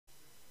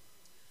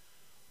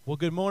Well,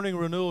 good morning,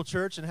 Renewal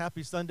Church, and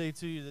happy Sunday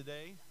to you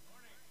today.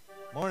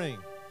 Morning.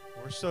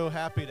 We're so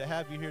happy to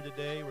have you here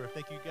today. We're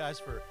thank you guys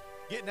for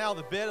getting out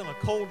of the bed on a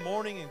cold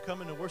morning and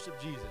coming to worship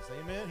Jesus.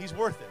 Amen. He's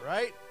worth it,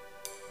 right?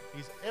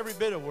 He's every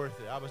bit of worth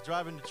it. I was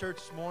driving to church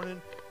this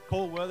morning,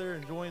 cold weather,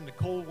 enjoying the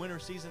cold winter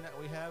season that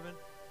we having,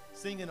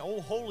 singing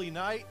 "Oh Holy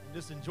Night," and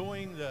just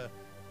enjoying the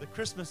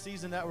Christmas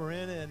season that we're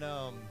in. And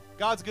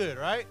God's good,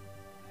 right?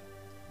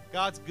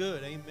 God's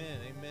good.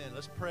 Amen. Amen.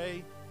 Let's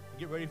pray.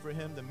 Get ready for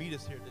him to meet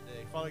us here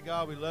today. Father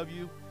God, we love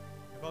you.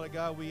 And Father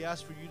God, we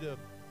ask for you to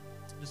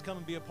just come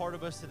and be a part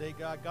of us today,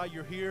 God. God,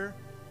 you're here.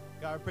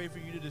 God, I pray for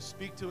you to just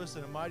speak to us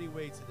in a mighty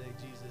way today,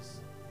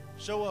 Jesus.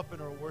 Show up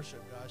in our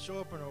worship, God. Show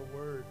up in our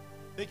word.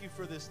 Thank you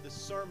for this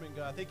sermon,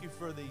 God. Thank you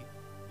for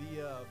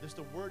just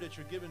the word that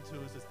you're giving to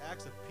us, this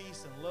acts of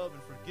peace and love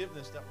and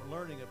forgiveness that we're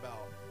learning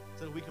about,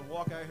 so that we can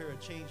walk out here a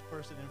changed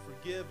person and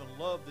forgive and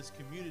love this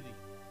community.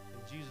 In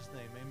Jesus'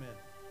 name, amen.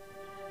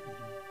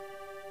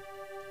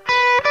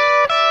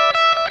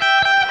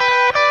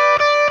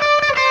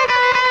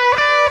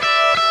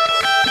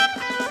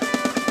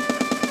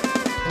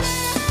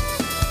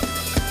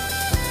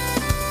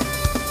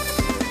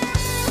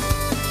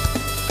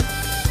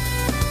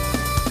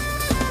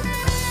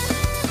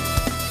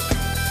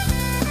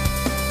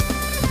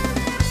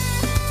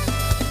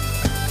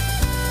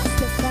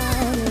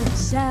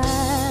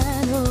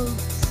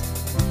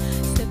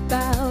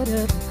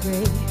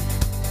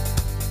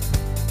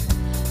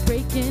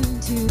 Break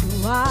into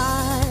the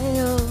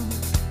wild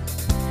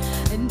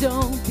and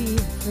don't be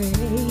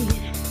afraid.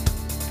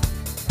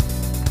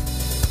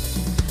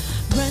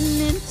 Run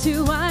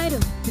into wide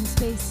open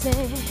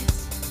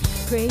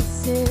spaces.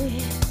 Grace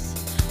is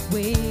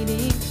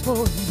waiting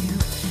for you.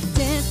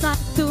 Dance like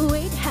the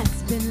weight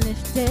has been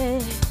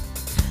lifted.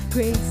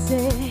 Grace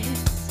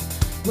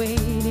is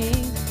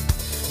waiting.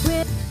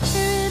 Where the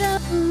Spirit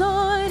of the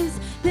Lord is,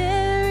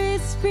 there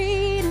is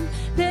freedom.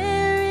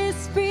 There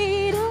is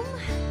freedom.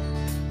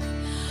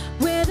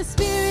 Where the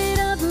Spirit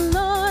of the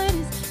Lord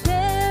is,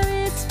 there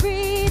is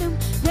freedom.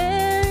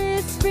 There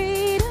is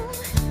freedom.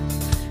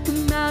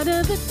 Come out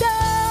of the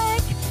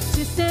dark,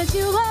 just as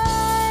you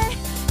are,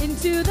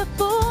 into the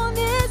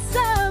fullness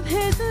of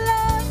His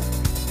love.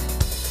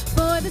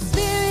 For the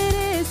Spirit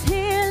is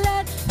here,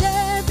 let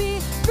there be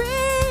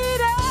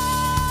freedom.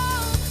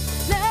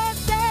 Let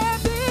there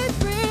be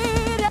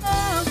freedom.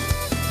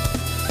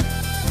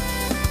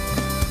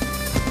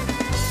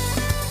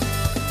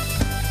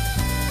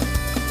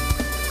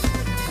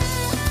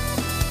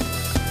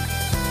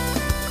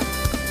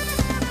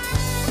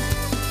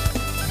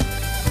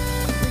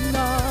 Bring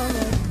all of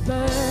the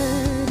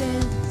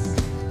burdens,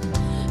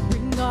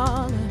 bring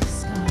all of the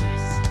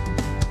scars.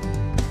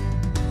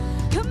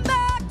 Come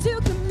back to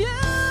communion.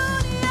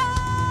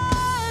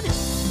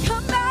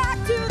 Come back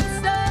to the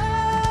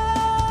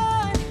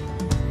start.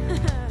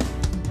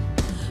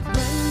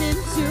 Run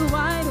into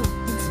wide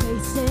open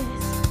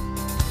spaces.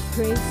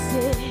 Grace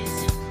is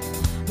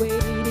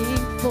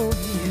waiting for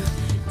you.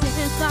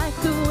 Dance like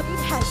the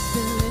weight has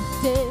been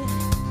lifted.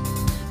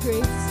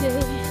 Grace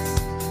is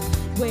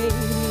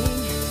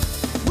waiting.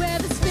 Where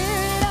the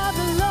Spirit of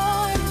the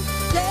Lord is,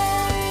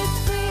 there is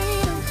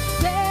freedom.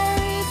 There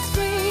is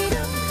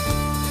freedom.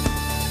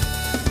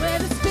 Where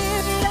the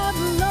Spirit of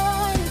the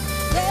Lord is,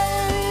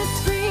 there is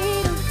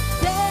freedom.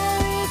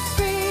 There is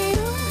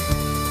freedom.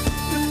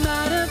 Come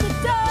out of the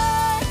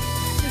dark,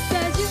 just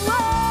as you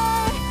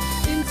are,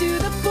 into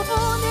the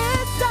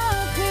fullness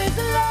of His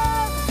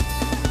love.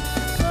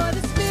 For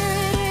the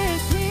Spirit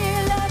is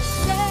here, let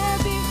there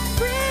be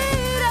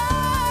freedom.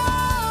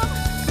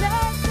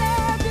 Let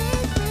there be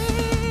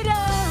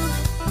freedom.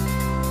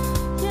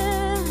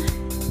 Yeah,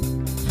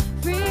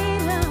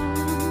 freedom.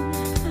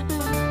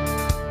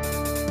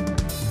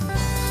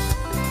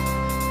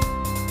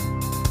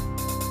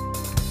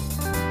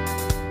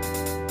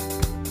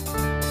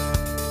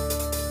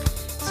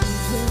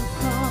 Chains will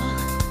fall,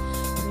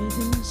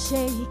 prison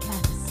shake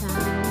at the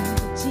sound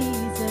of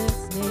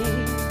Jesus'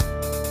 name.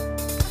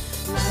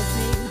 Lives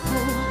made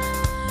whole,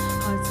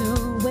 hearts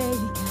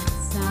awake at the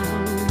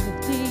sound of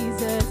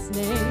Jesus'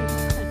 name.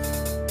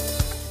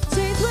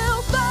 Chains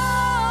will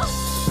fall,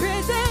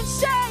 prison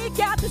shake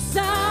at the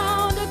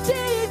sound of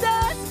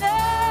Jesus'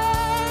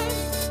 name.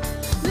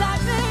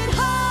 Lives made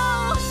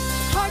whole,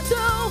 hearts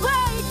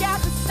awake at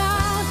the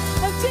sound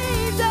of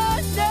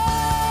Jesus' name.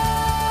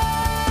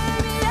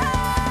 Yeah.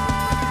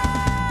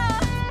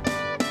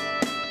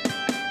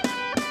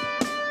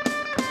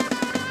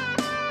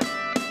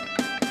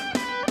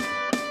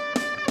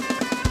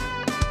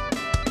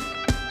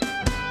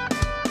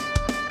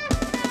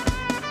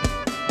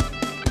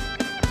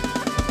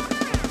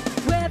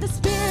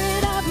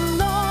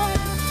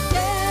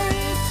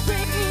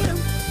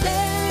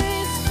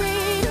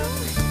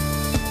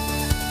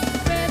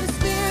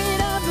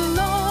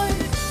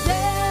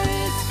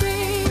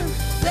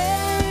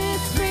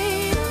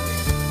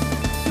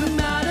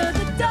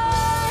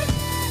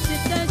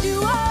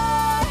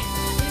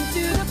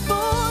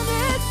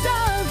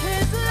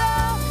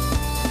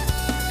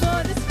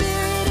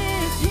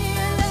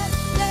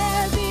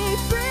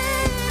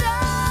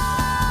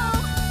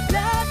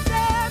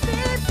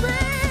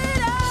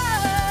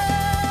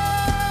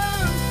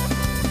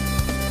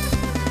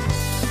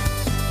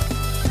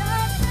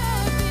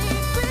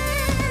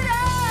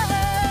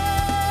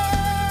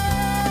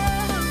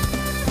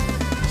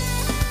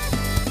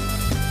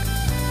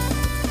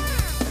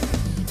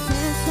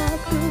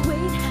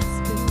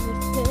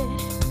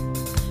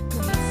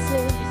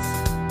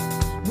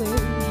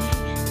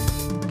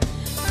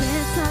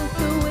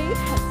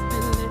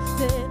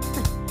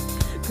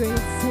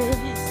 grace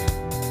is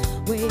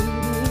waiting.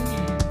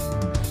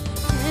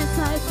 Dance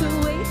like the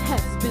weight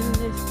has been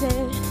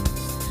lifted.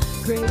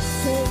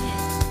 Grace is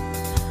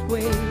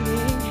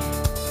waiting.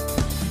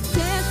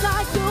 Dance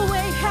like the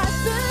weight has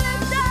been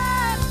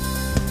lifted.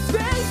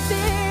 Grace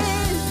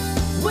is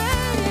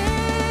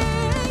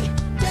waiting.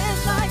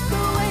 Dance like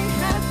the weight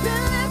has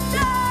been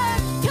lifted.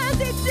 'Cause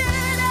he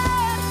did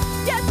it.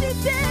 Yes, he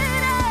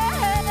did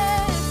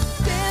it.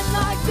 Dance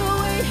like the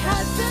weight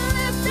has been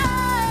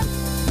lifted.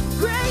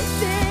 Grace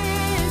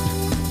is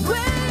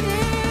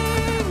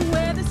waiting.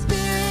 Where the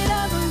Spirit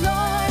of the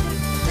Lord is,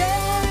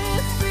 there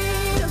is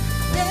freedom.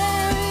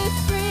 There is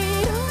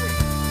freedom.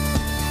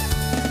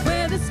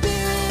 Where the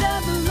Spirit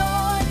of the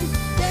Lord is,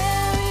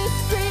 there is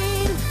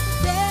freedom.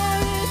 There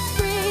is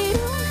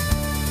freedom.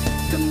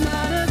 Come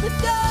out of the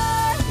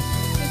dark,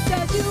 just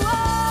as you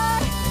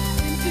are,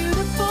 into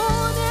the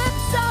fullness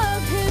of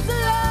His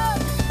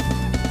love.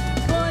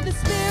 For the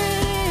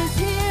Spirit is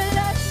here,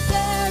 let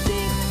there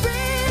be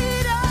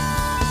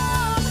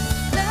freedom.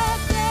 Let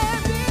there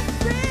be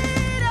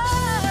freedom.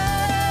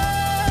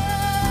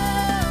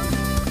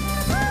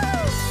 Woo!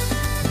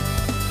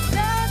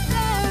 Let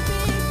there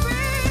be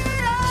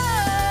freedom.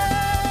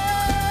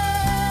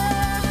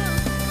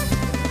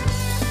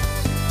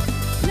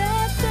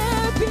 Let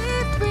there be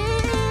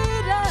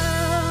freedom.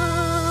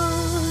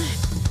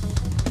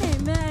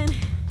 Amen.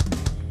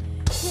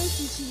 Thank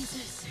you,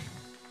 Jesus.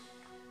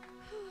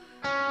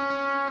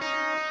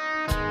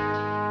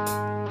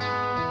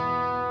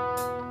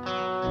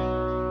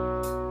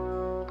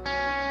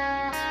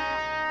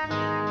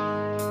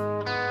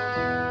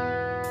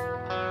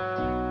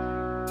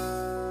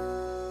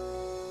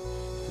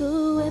 The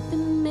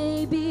weapon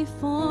may be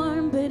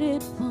formed, but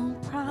it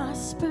won't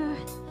prosper.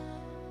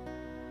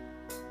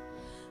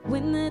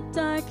 When the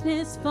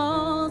darkness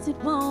falls, it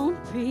won't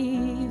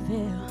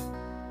prevail.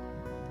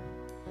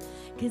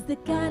 'Cause the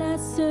God I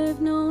serve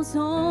knows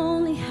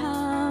only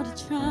how to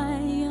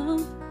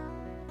triumph.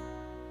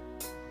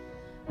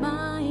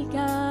 My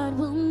God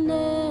will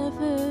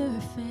never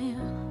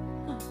fail.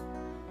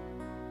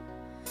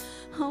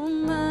 Oh,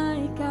 my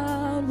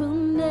God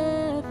will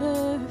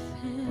never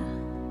fail.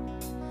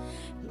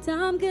 And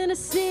I'm gonna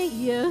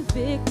see a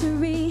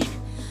victory.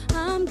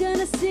 I'm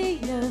gonna see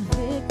a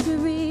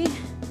victory.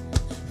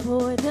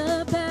 For the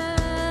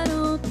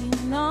battle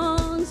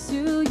belongs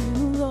to you,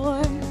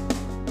 Lord.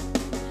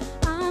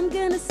 I'm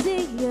gonna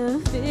see a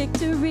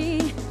victory.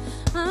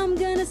 I'm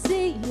gonna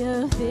see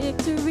a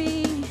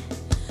victory.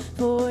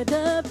 For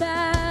the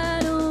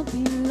battle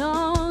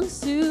belongs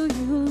to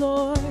you,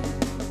 Lord.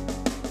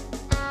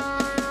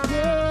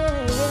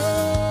 Yeah,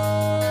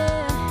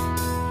 yeah.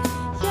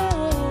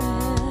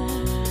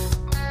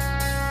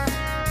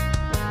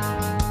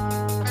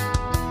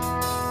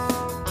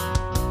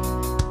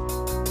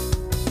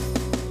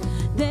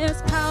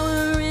 There's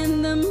power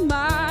in the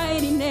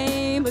mighty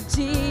name of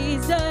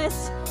Jesus.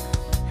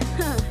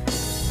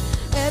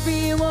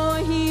 Every war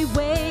he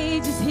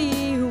wages,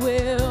 he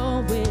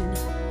will win.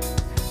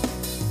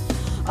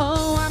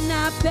 Oh, I'm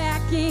not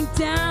backing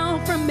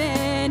down from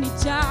any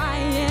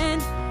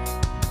giant.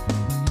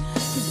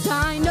 'Cause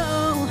I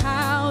know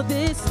how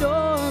this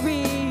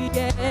story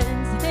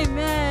ends.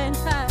 Amen.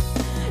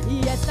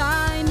 Yes,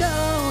 I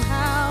know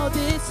how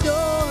this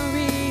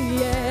story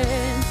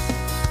ends.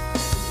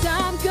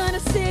 I'm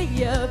gonna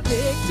see a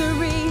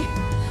victory.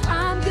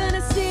 I'm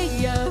gonna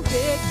see a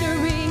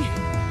victory.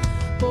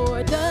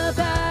 For the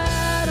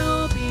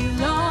battle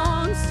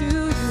belongs to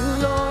you,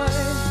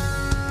 Lord.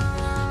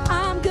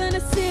 I'm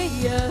gonna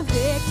see a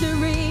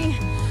victory.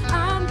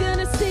 I'm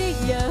gonna see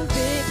a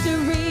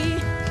victory.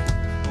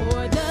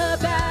 For the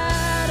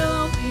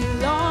battle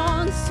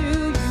belongs to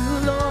you,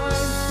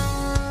 Lord.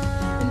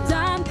 And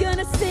I'm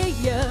gonna see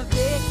a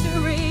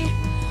victory.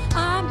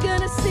 I'm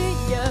gonna see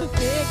a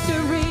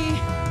victory.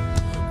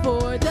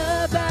 For the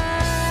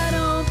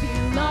battle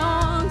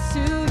belongs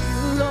to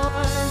you,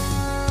 Lord.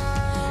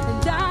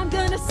 And I'm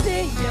gonna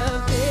see a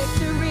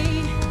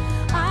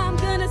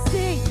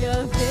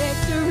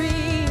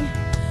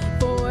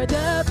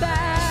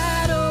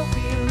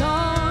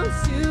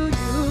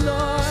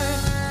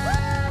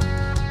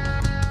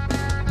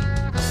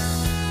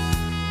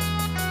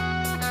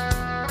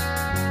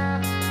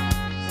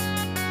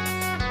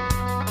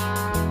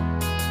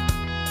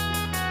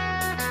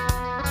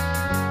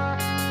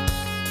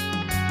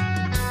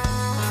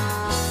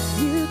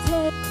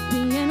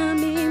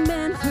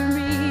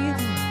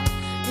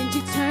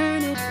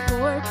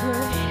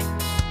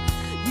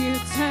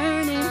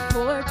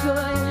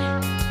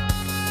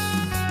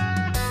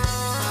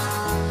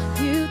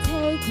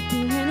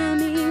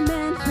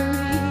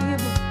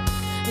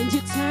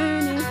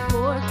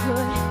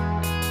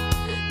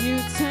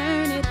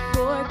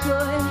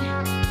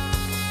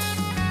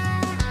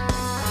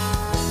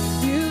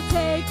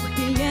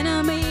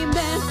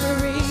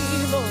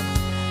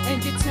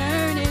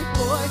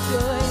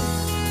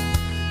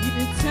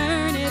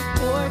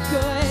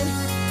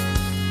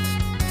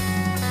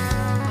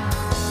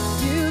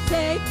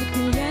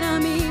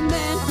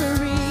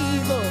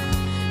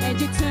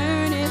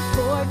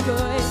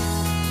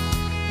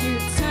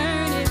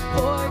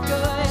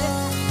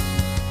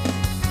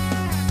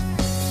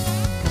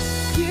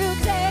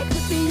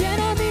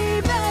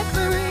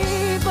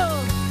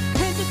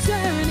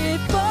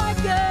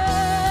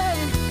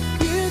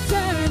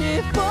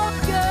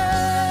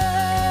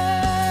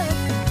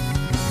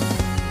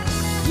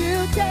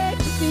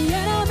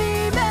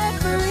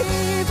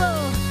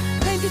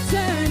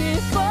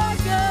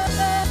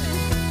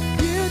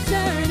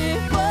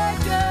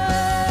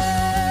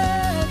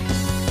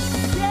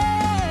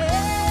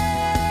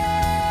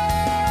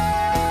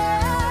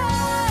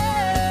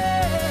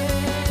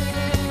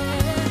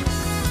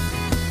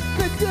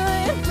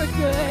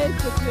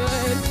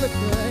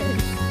good.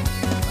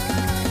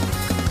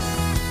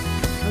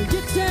 Oh,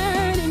 you're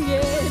turning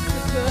it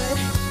for good.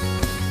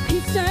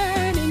 He's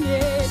turning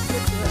it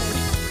for good.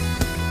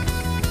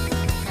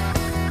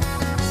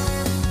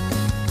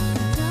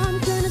 I'm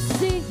gonna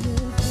see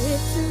your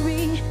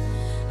victory.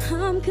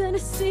 I'm gonna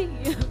see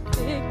your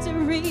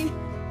victory.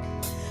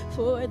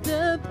 For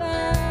the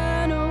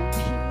battle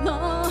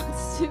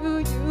belongs to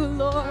you,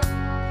 Lord.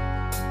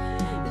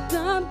 And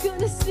I'm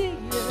gonna see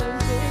your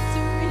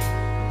victory.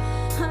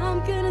 I'm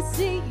gonna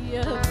see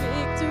your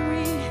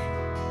victory.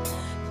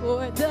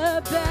 For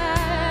the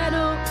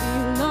battle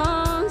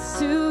belongs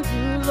to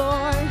you,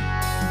 Lord.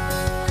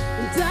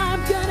 And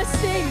I'm gonna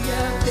see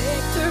your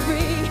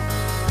victory.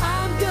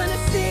 I'm gonna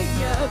see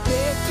your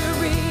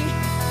victory.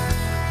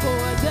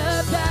 For the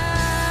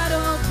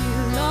battle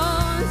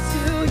belongs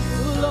to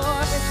you,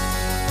 Lord.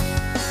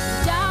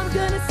 And I'm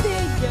gonna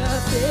see your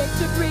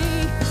victory.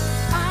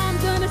 I'm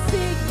gonna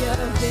see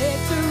your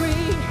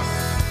victory.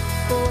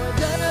 For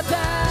the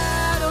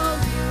battle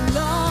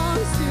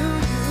belongs to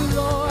you,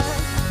 Lord.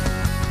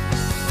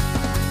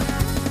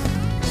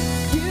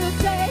 You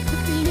take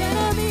what the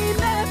enemy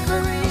meant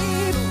for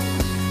evil,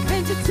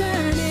 and you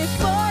turn it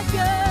for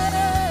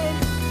good.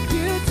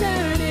 You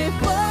turn it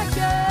for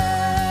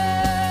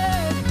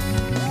good.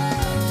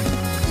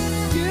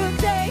 You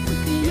take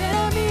what the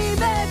enemy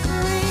meant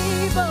for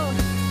evil,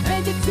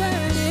 and you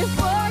turn it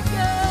for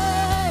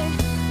good.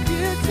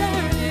 You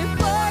turn it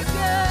for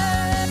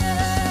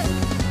good.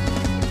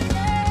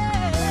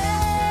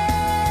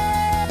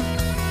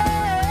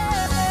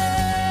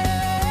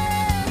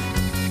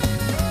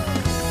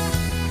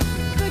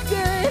 For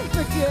good,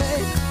 for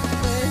good,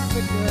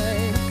 for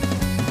good.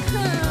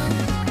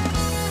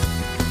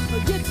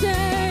 Oh, you're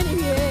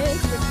turning it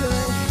for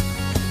good.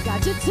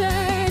 God, you're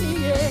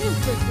turning it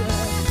for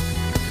good.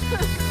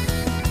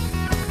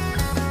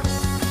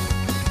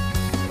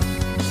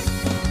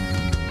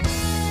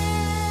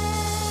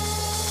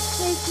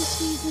 Thank you,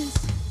 Jesus.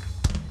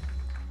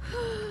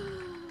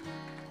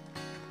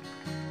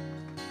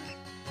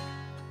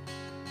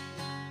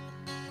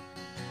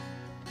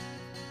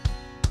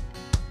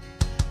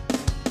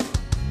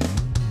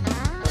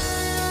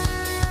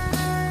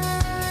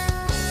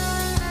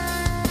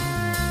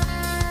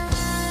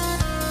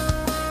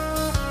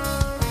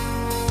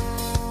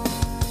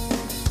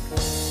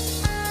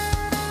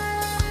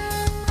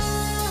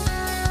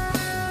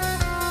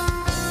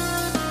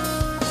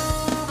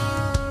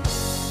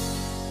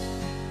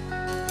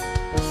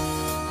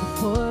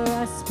 Before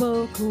I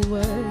spoke a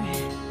word,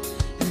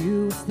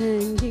 you were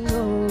standing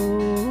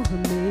over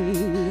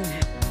me.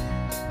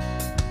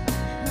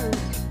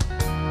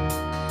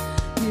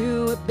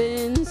 You have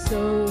been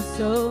so,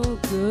 so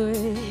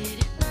good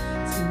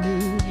to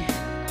me.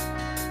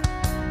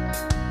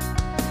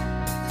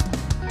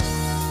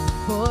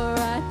 Before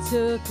I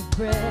took a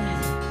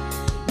breath,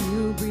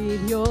 you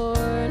breathed your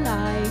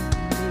life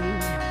in me.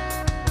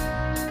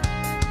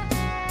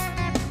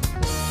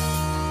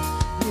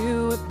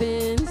 You have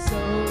been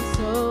so,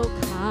 so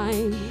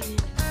kind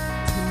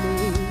to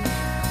me.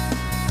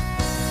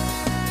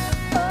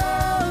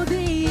 Oh,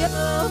 the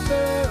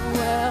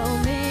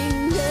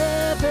overwhelming,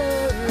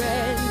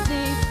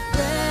 never-ending,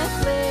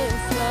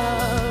 breathless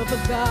love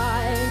of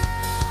God.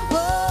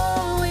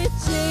 Oh, it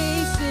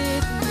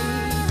chases me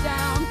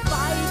down,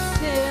 fights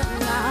till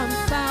I'm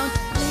found,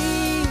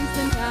 leaves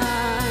the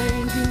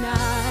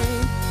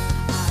 99.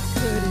 I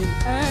couldn't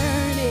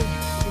earn it,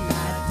 and I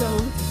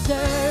don't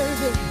deserve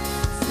it.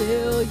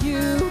 Still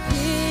you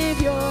give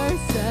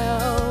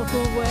yourself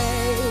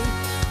away.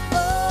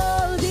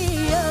 Oh, the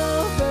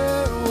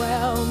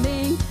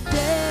overwhelming,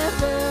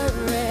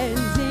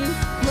 never-ending,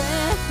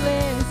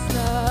 breathless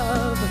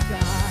love of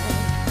God.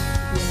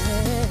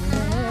 Yeah.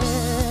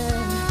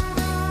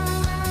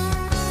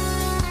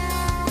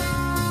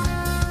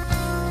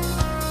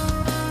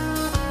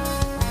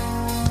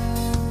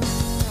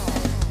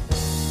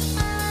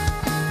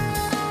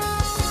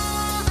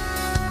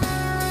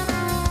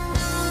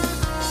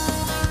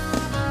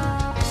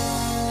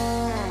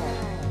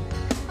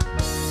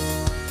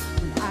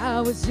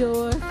 I was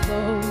your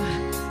foe,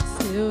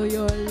 still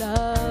your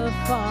love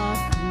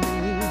fought for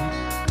me.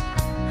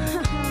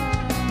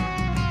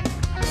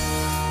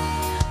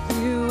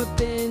 You have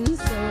been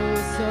so,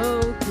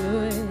 so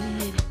good to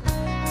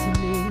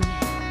me.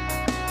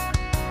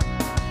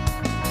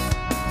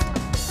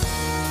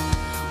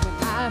 When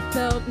I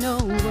felt no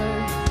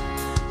worth,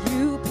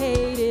 you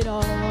paid it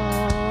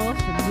all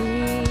for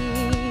me.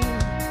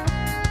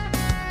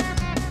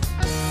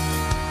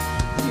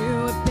 You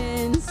have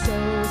been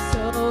so,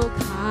 so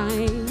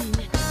kind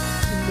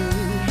to me.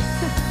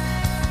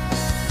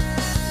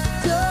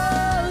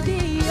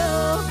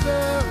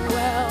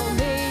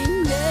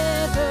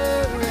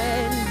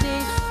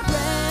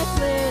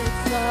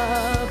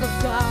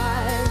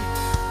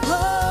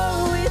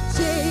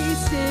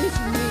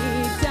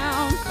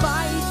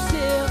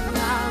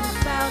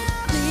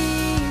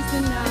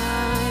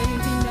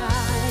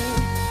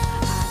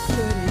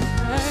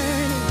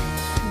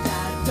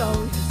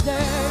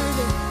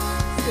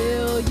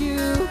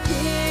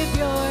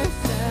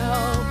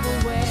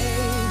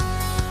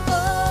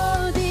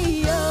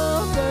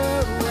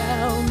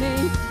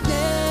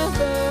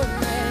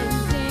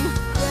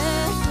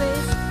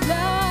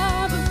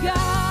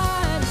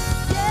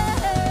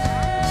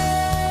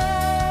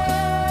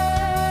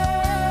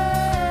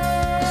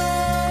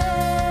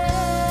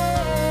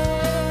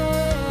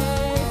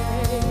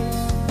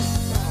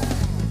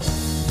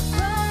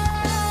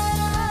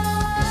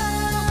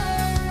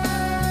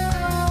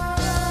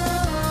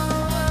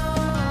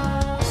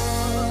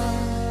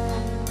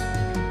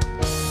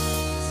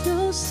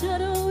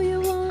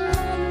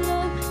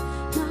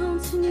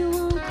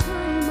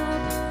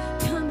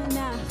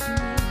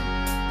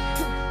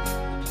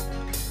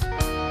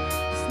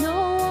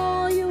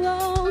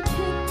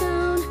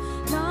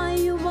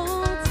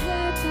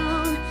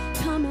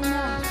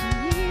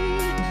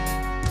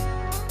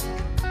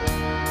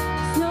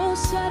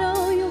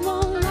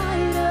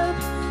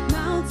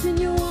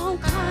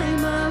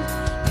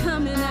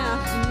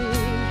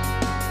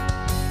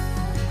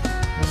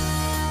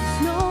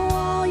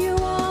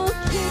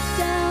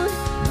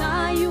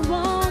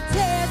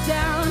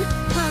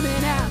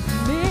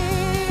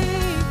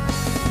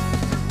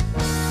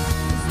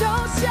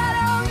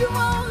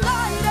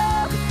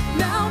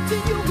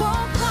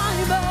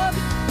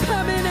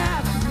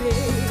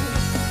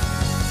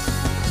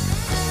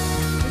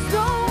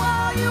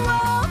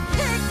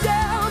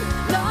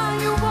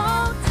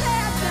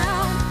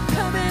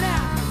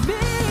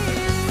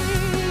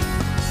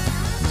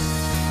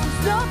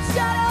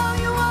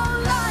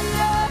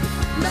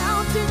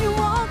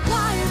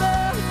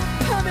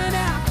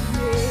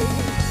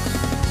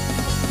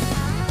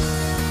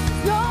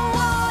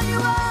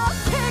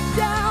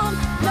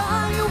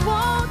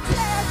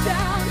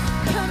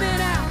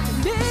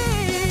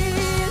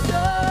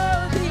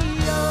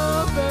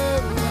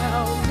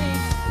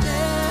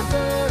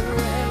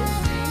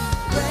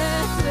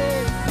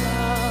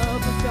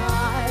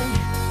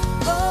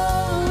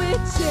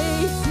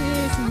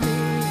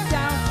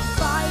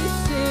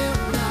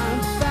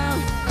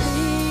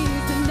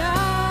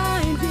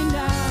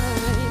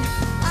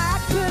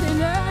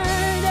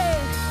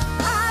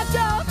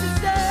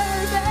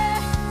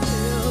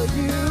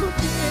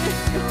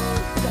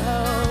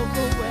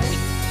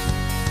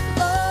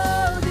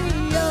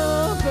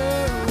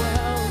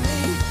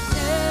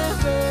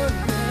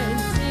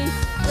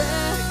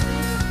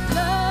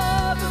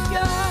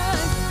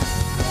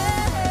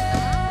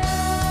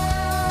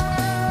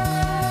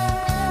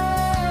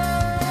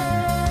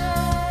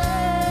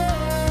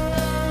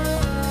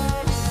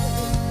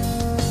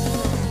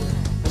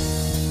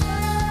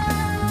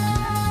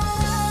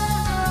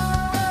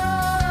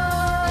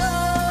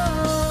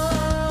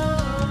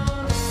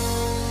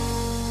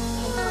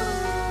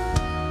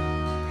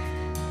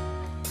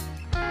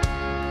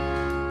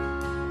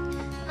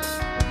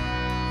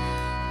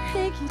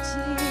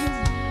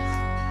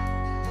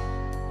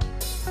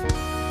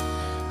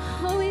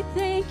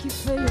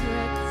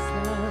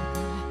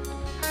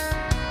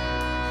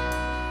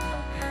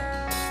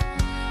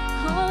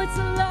 it's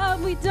a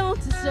love we don't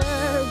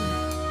deserve.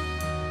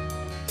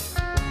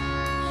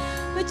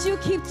 But you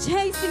keep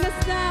chasing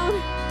us down.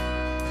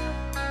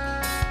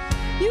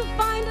 You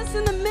find us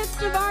in the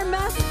midst of our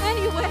mess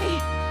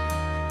anyway.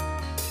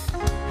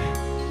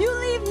 You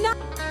leave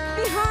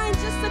nothing behind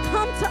just to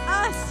come to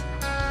us.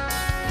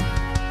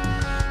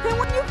 And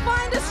when you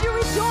find us, you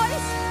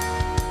rejoice.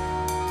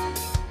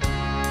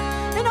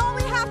 And all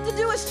we have to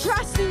do is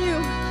trust in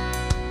you.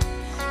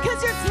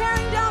 Because you're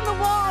tearing down the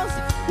walls.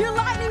 You're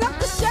lighting up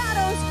the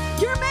shadows.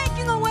 You're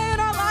making a way in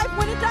our life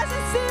when it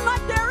doesn't seem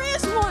like there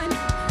is one.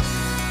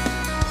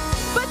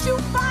 But you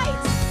fight.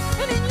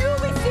 And in you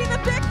we see the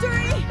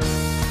victory.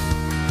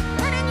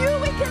 And in you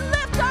we can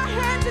lift our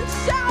hands and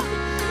shout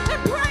and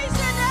praise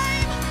your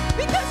name.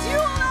 Because you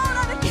alone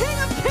are the King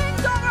of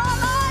Kings over our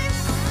lives.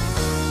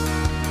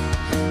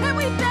 And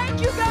we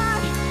thank you,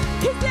 God,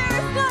 because there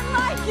is none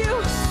like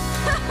you.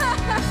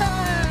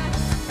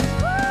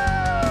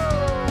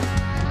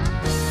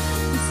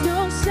 There's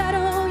no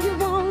shadow you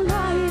won't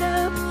light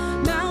up,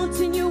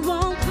 mountain you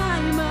won't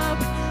climb up,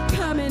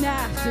 coming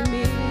after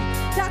me.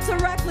 That's a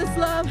reckless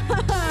love.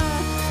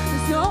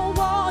 There's no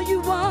wall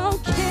you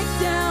won't kick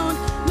down,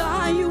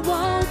 lie you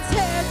won't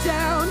tear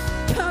down,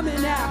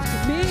 coming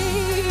after me.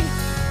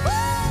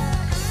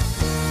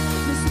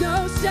 There's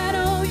no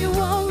shadow you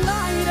won't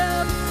light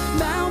up,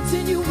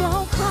 mountain you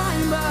won't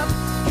climb up,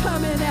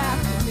 coming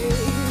after me.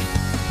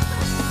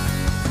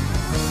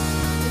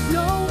 There's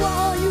no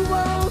wall you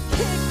won't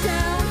kick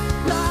down,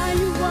 lie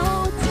you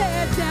won't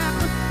tear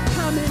down,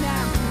 coming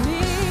after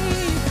me.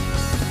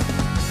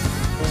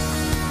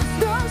 There's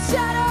no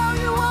shadow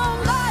you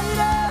won't light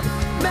up,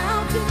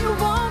 mountain you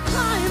won't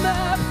climb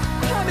up,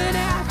 coming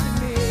after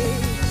me.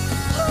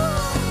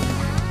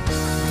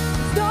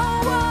 There's no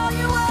wall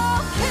you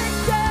won't kick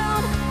down,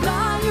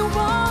 lie you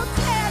won't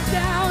tear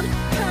down,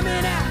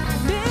 coming after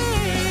me.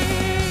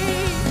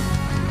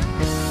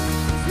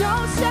 There's no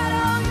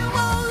shadow you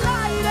won't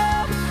light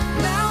up,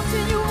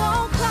 mountain you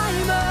won't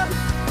climb up,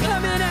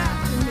 coming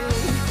after me.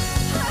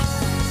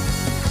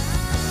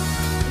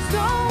 There's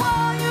no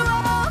wall you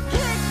won't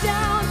kick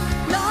down,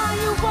 lie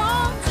you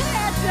won't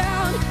tear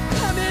down,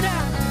 coming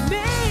after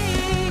me.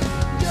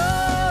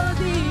 You're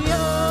the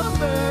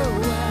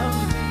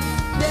overwhelming,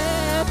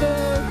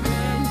 never-ending,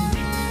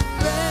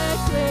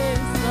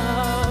 reckless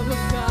love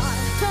of God.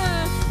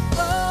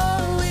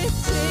 Oh, it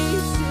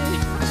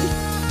chases,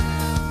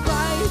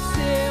 fights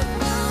it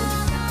out.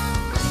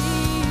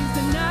 He's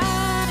the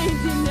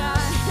 99.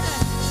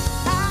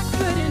 I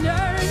couldn't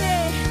earn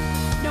it.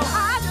 No, I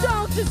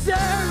don't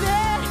deserve it.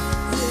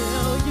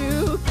 Till you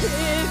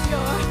give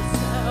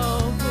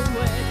yourself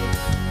away.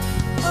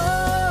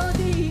 Oh,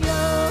 the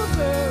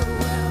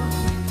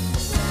overwhelming,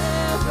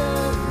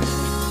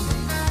 never-ending,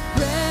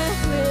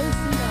 reckless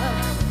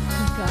love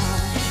of God.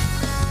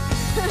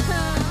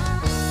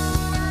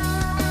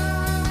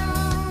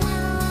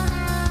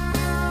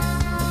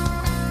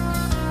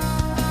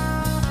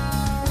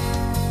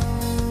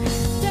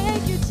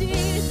 Thank you,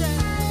 Jesus.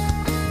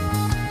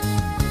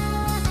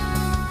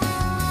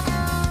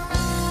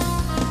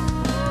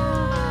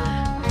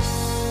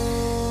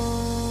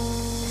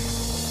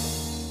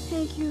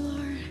 Thank you,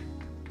 Lord.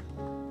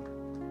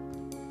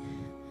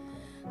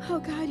 Oh,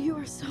 God, you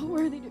are so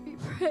worthy to be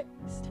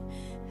praised.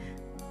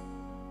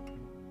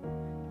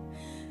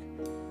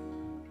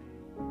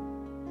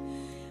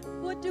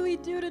 What do we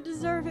do to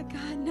deserve it,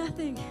 God?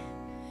 Nothing.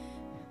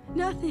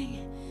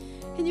 Nothing.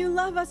 And you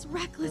love us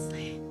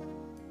recklessly.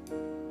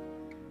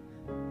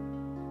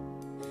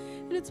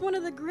 And it's one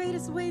of the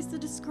greatest ways to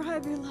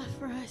describe your love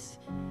for us.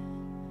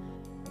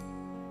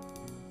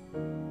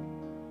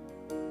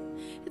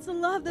 It's a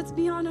love that's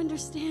beyond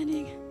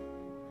understanding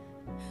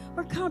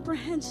or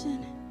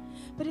comprehension,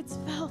 but it's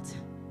felt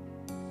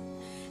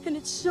and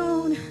it's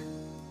shown.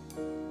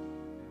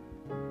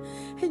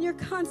 And you're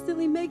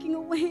constantly making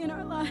a way in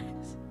our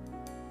lives.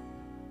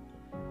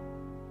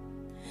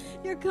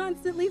 You're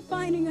constantly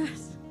finding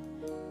us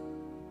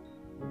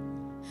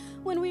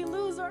when we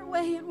lose our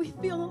way and we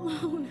feel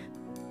alone.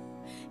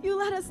 You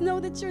let us know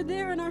that you're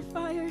there in our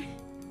fire,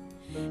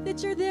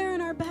 that you're there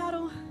in our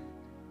battle.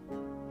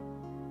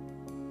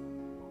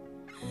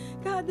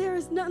 God, there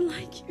is none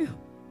like you.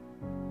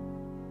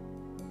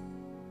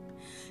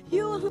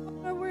 You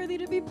alone are worthy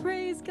to be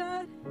praised,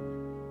 God.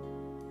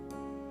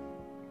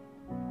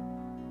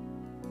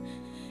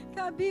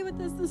 God, be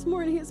with us this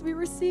morning as we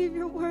receive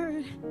your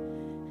word.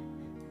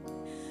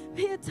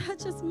 May it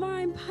touch us,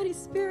 mind, body,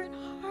 spirit,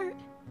 heart.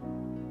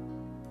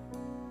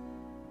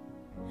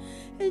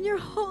 In your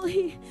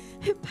holy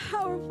and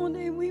powerful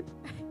name we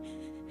pray.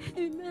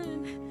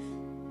 Amen.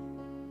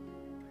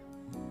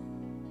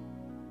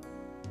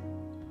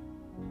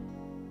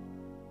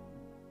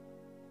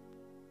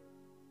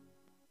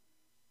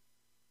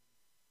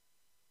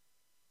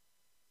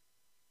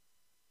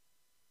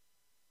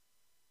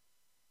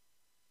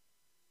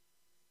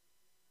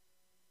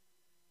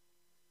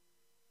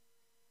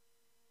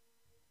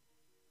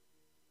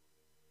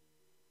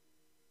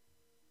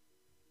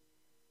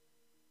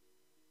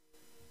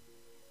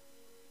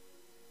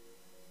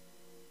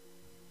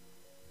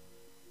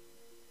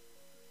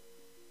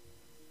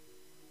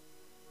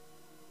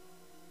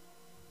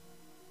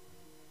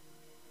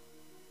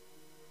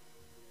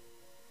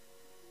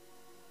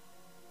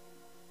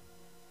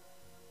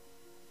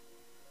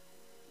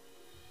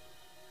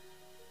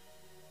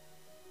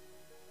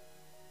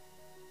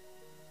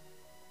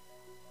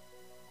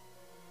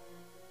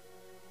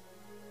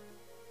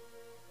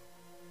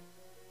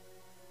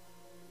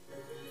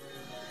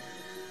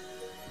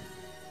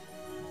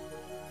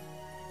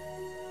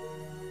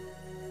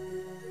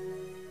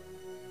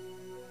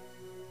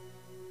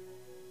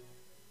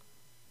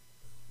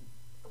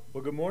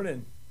 Well, good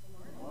morning.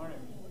 Good morning.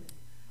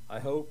 I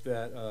hope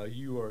that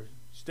you are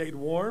stayed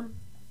warm,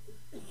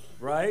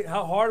 right?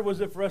 How hard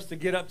was it for us to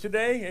get up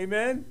today?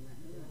 Amen?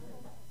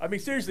 I mean,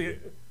 seriously.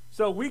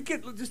 So we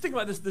can, just think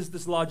about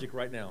this logic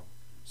right now.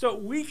 So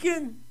we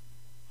can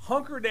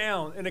hunker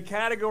down in a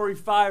Category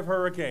 5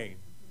 hurricane,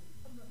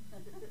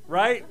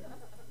 right?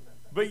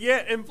 But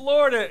yet in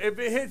Florida, if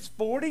it hits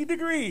 40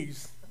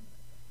 degrees,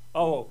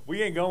 oh,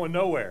 we ain't going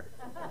nowhere,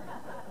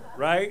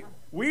 right?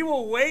 We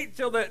will wait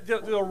till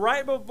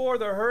right before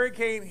the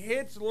hurricane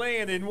hits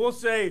land, and we'll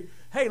say,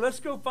 "Hey, let's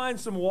go find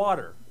some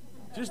water,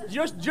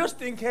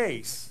 just in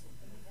case."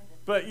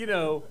 But you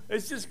know,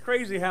 it's just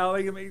crazy how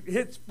it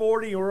hits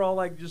 40, and we're all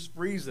like just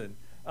freezing.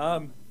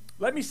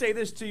 Let me say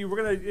this to you: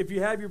 if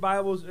you have your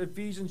Bibles,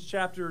 Ephesians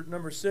chapter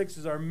number 6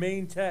 is our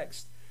main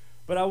text.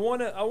 But I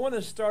want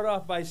to start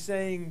off by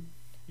saying,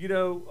 you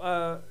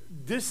know,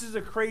 this is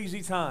a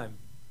crazy time.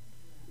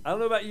 I don't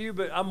know about you,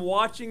 but I'm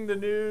watching the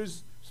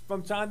news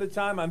from time to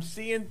time. I'm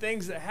seeing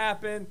things that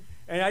happen,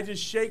 and I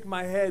just shake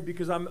my head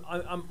because I'm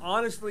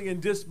honestly in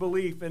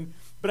disbelief.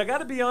 But I got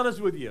to be honest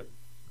with you,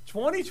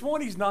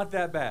 2020 is not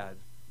that bad.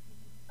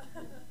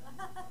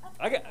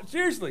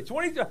 Seriously,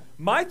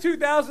 my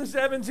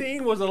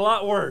 2017 was a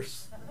lot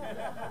worse.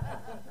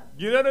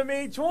 You know what I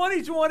mean?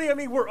 2020, I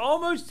mean, we're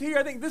almost here.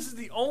 I think this is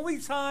the only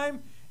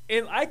time,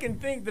 and I can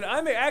think that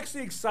I'm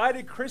actually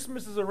excited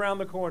Christmas is around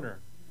the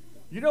corner.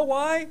 You know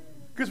why?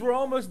 Because we're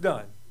almost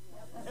done.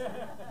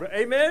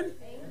 Amen?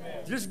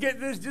 Amen? Just get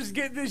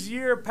this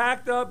year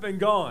packed up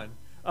and gone.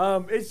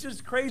 It's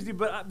just crazy.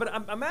 But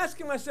I'm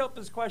asking myself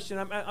this question.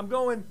 I'm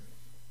going,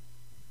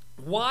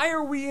 why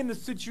are we in the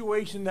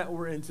situation that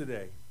we're in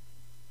today?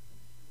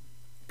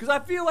 Because I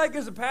feel like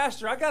as a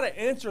pastor, I got to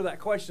answer that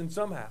question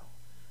somehow.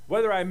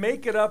 Whether I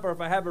make it up or if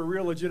I have a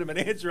real legitimate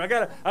answer,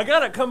 I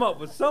gotta come up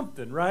with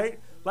something, right?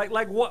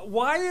 Like what?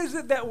 Why is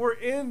it that we're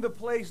in the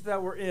place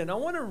that we're in? I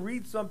want to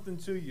read something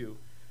to you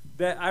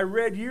that I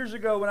read years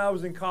ago when I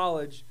was in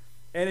college,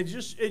 and it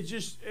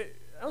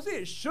I don't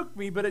say it shook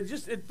me, but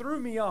it threw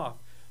me off.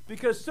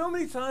 Because so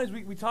many times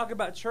we talk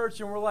about church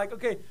and we're like,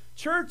 okay,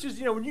 church is,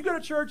 you know, when you go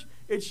to church,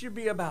 it should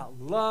be about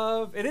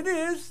love, and it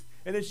is,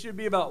 and it should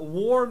be about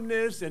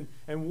warmness and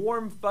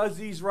warm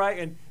fuzzies,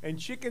 right, and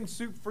chicken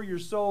soup for your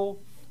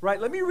soul, right?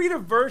 Let me read a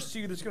verse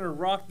to you that's going to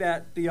rock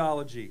that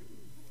theology.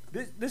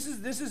 This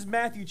is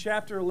Matthew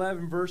chapter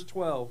 11, verse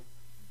 12.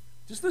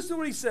 Just listen to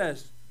what he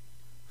says.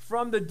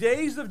 From the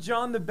days of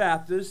John the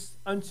Baptist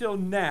until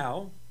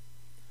now,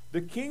 the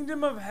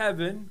kingdom of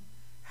heaven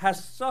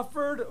has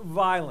suffered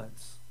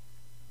violence,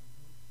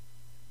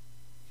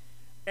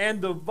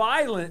 and the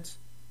violent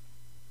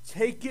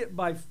take it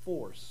by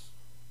force.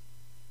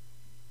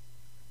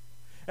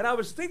 And I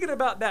was thinking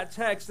about that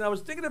text, and I was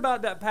thinking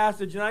about that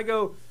passage, and I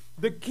go,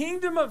 the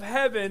kingdom of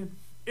heaven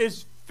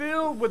is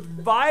filled with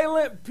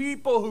violent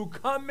people who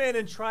come in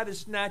and try to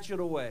snatch it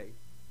away.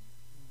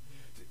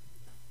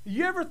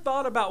 You ever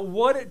thought about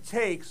what it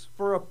takes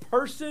for a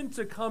person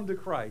to come to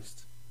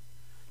Christ?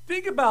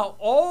 Think about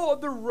all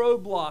of the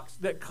roadblocks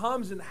that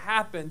comes and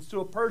happens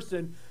to a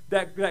person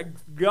that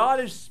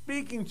God is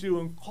speaking to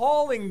and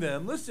calling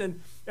them.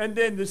 Listen, and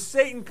then the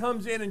Satan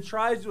comes in and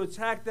tries to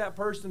attack that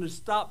person to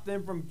stop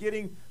them from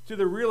getting to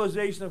the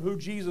realization of who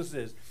Jesus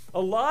is. A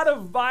lot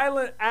of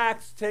violent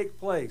acts take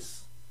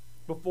place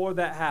before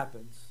that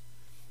happens.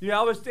 You know,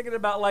 I was thinking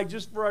about, like,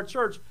 just for our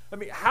church, I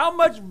mean, how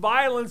much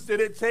violence did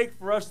it take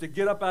for us to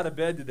get up out of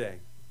bed today?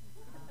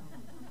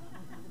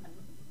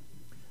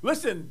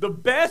 Listen, the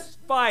best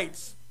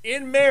fights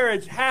in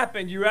marriage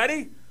happen, you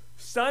ready?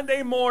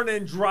 Sunday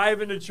morning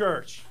driving to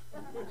church.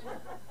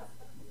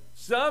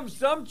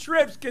 Some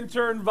trips can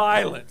turn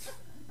violent.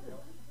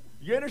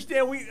 You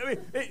understand?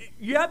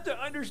 You have to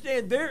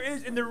understand there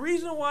is, and the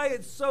reason why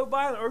it's so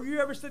violent, or have you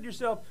ever said to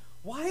yourself,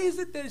 why is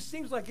it that it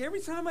seems like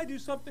every time I do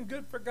something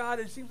good for God,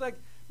 it seems like,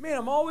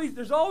 man,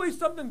 there's always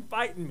something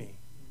fighting me.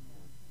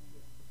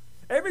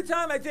 Every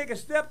time I take a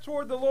step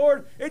toward the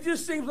Lord, it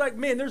just seems like,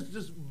 man, there's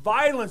just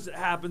violence that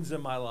happens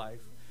in my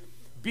life.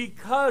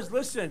 Because,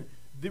 listen,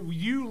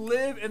 you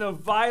live in a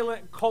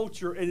violent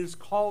culture, and it's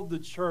called the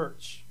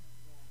church.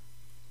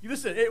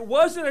 Listen, it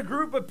wasn't a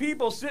group of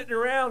people sitting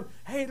around,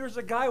 hey, there's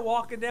a guy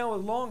walking down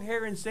with long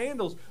hair and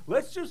sandals.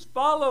 Let's just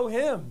follow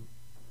him.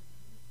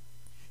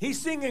 He's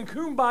singing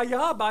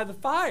Kumbaya by the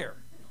fire.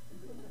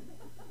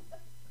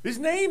 His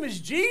name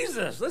is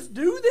Jesus. Let's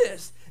do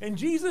this. And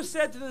Jesus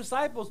said to the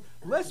disciples,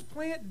 let's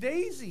plant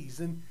daisies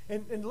and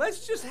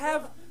let's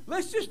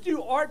just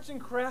do arts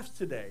and crafts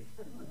today.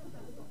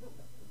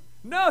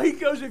 No, he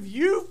goes, if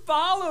you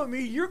follow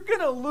me, you're going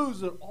to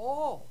lose it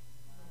all.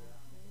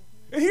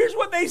 And here's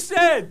what they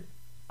said.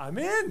 I'm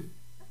in.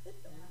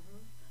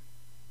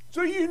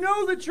 So you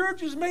know the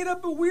church is made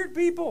up of weird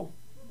people.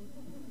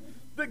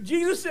 But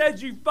Jesus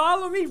said, you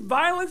follow me,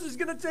 violence is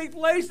going to take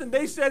place. And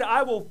they said,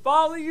 I will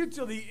follow you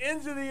till the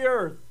ends of the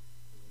earth.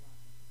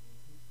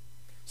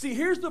 See,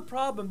 here's the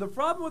problem. The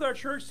problem with our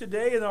church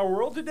today and our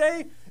world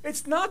today,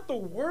 it's not the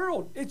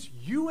world. It's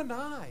you and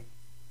I.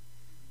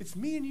 It's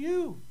me and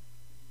you.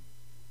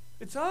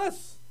 It's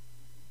us.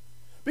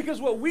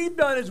 Because what we've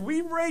done is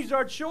we've raised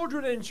our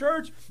children in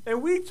church,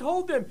 and we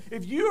told them,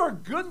 if you are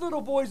good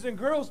little boys and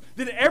girls,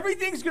 then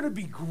everything's going to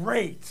be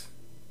great.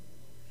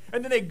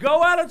 And then they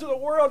go out into the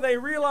world and they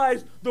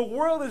realize the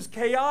world is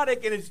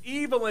chaotic and it's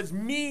evil and it's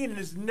mean and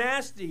it's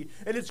nasty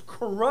and it's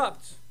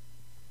corrupt.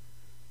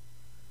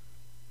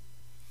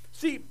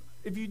 See,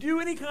 if you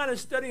do any kind of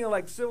studying of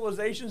like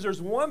civilizations,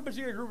 there's one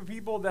particular group of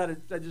people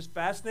that just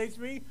fascinates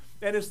me,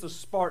 and it's the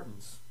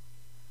Spartans.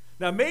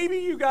 Now, maybe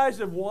you guys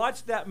have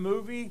watched that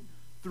movie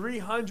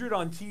 300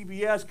 on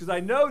TBS, because I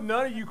know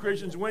none of you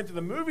Christians went to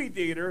the movie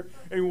theater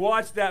and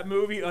watched that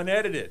movie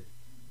unedited.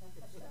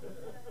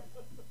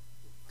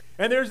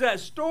 And there's that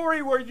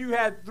story where you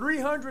had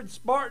 300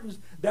 Spartans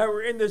that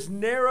were in this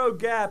narrow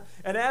gap,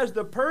 and as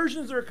the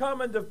Persians are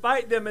coming to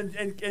fight them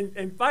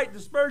and fight the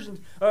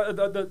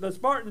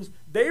Spartans,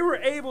 they were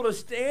able to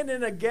stand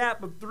in a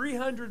gap of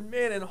 300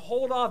 men and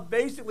hold off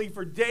basically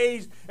for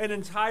days an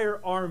entire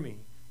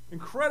army.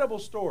 Incredible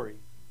story.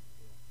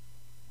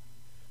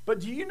 But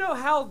do you know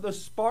how the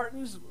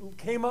Spartans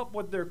came up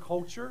with their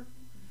culture?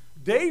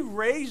 They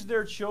raised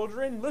their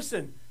children,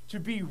 listen, to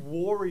be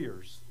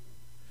warriors.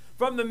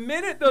 From the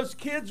minute those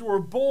kids were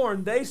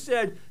born, they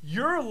said,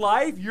 your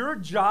life, your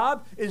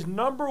job is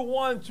number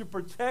one, to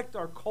protect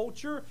our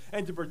culture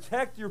and to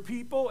protect your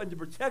people and to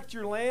protect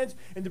your lands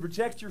and to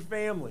protect your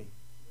family.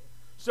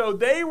 So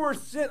they were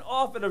sent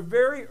off at a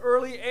very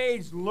early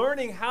age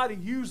learning how to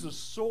use a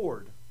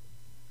sword.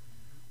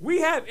 We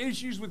have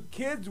issues with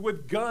kids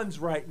with guns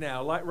right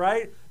now,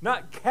 right?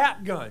 Not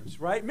cap guns,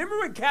 right? Remember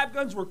when cap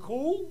guns were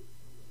cool?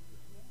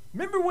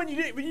 Remember when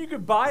you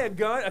could buy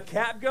a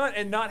cap gun,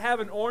 and not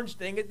have an orange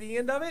thing at the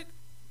end of it?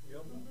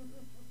 Yep.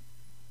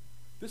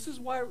 This is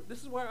why.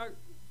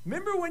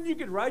 Remember when you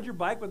could ride your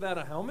bike without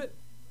a helmet?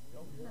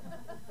 Yep.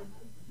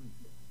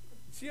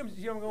 See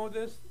where I'm going with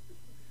this?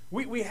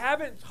 We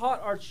haven't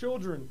taught our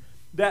children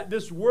that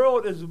this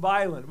world is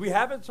violent. We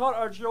haven't taught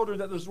our children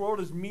that this world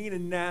is mean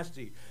and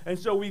nasty. And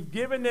so we've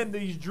given them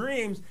these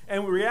dreams,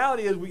 and the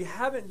reality is we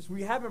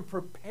haven't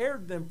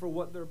prepared them for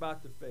what they're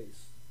about to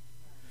face.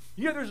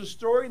 You know, there's a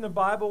story in the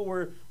Bible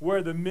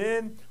where the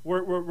men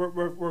were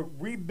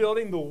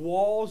rebuilding the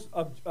walls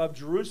of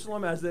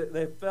Jerusalem as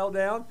they fell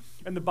down.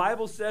 And the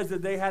Bible says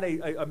that they had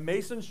a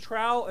mason's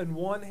trowel in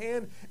one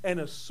hand and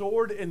a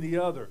sword in the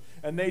other.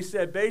 And they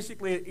said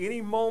basically at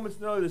any moment's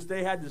notice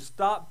they had to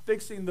stop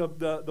fixing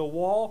the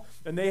wall,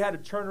 and they had to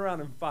turn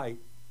around and fight.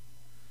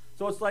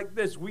 So it's like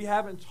this. We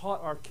haven't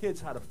taught our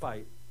kids how to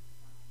fight.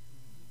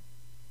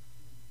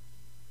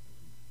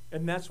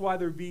 And that's why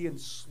they're being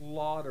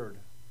slaughtered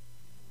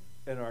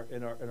in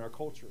our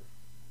culture.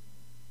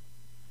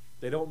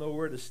 They don't know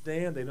where to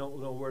stand. They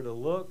don't know where to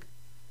look.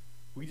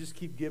 We just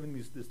keep giving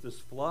this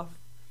fluff,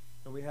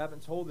 and we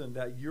haven't told them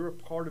that you're a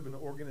part of an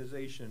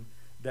organization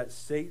that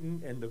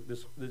Satan and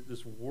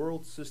this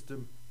world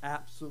system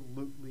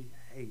absolutely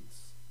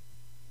hates.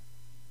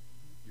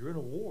 You're in a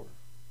war,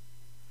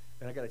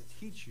 and I got to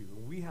teach you,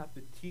 and we have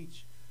to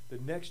teach the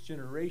next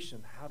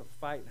generation how to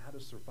fight and how to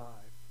survive.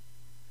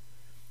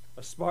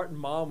 A Spartan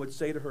mom would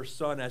say to her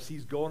son as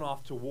he's going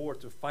off to war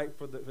to fight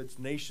for its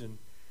nation,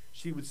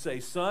 she would say,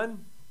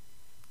 son,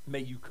 may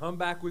you come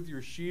back with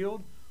your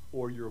shield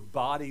or your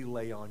body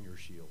lay on your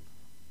shield.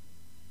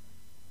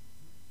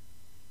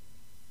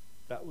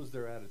 That was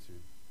their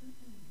attitude.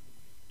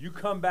 You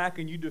come back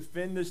and you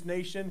defend this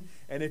nation,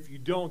 and if you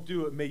don't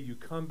do it, may you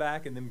come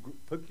back and then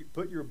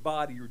put your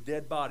body, your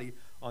dead body,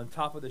 on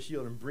top of the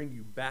shield and bring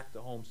you back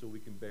to home so we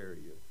can bury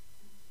you.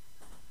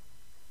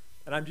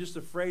 And I'm just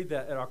afraid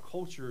that in our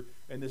culture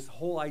and this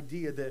whole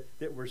idea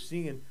that we're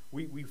seeing,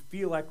 we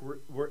feel like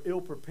we're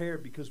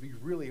ill-prepared, because we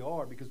really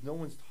are, because no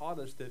one's taught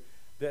us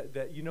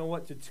that you know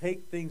what, to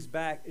take things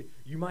back,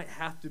 you might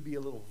have to be a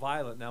little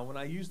violent. Now, when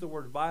I use the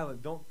word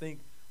violent, don't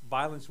think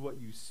violence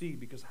what you see,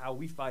 because how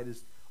we fight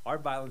is, our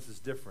violence is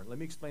different. Let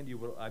me explain to you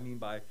what I mean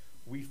by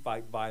we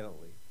fight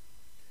violently.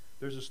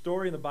 There's a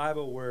story in the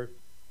Bible where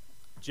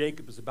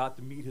Jacob is about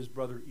to meet his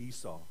brother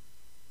Esau.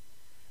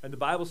 And the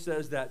Bible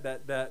says that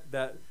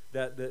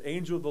the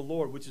angel of the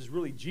Lord, which is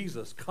really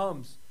Jesus,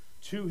 comes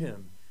to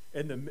him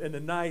in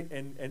the night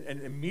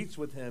and meets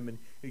with him, and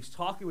he's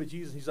talking with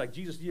Jesus. He's like,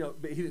 Jesus, you know,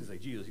 he didn't say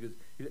Jesus. He goes,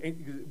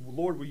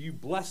 Lord, will you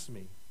bless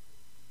me?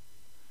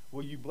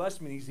 Will you bless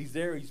me? And he's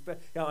there.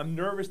 I'm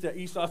nervous that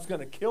Esau's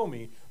going to kill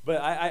me,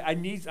 but I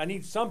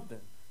need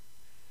something.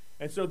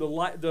 And so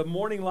the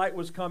morning light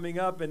was coming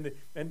up, and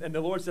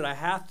the Lord said, I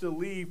have to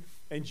leave.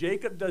 And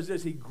Jacob does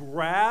this. He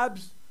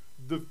grabs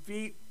the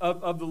feet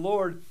of the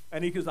Lord,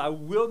 and he goes, I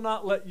will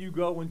not let you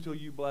go until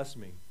you bless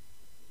me.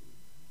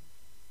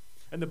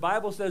 And the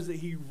Bible says that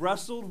he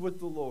wrestled with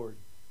the Lord.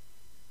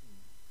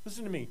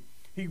 Listen to me.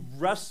 He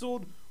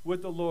wrestled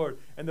with the Lord.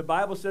 And the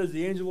Bible says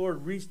the angel of the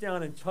Lord reached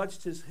down and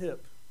touched his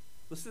hip.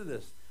 Listen to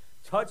this.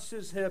 Touched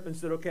his hip and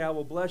said, okay, I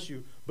will bless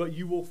you, but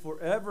you will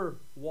forever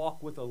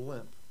walk with a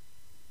limp.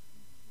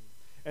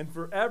 And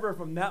forever,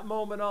 from that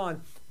moment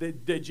on,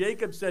 that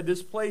Jacob said,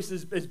 this place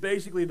is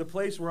basically the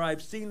place where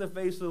I've seen the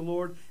face of the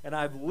Lord and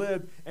I've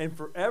lived. And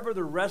forever,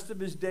 the rest of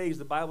his days,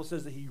 the Bible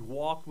says that he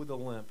walked with a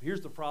limp. Here's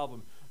the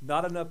problem.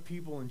 Not enough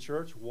people in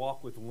church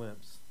walk with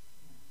limps.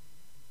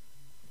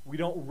 We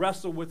don't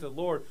wrestle with the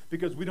Lord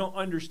because we don't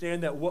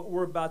understand that what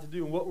we're about to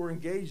do and what we're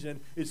engaged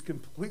in is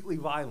completely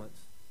violent.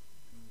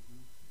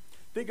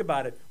 Think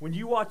about it. When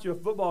you watch a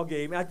football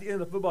game, at the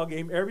end of the football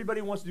game,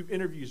 everybody wants to do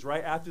interviews,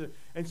 right?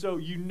 And so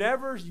you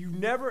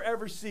never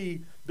ever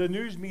see the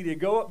news media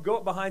go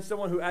up behind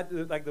someone who at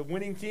the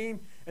winning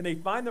team, and they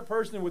find the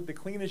person with the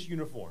cleanest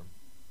uniform.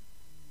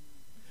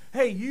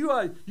 Hey, you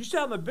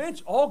sat on the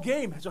bench all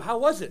game. So how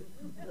was it?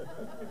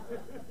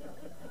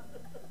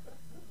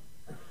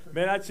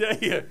 Man, I tell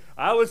you,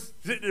 I was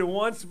sitting in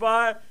one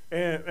spot,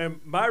 and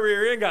my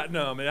rear end got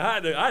numb, and I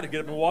had to get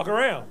up and walk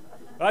around.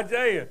 I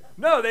tell you.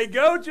 No, they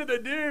go to the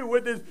dude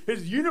with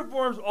his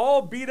uniforms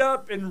all beat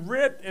up and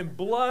ripped and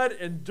blood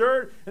and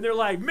dirt, and they're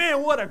like,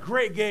 man, what a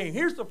great game.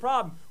 Here's the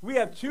problem. We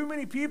have too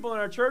many people in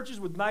our churches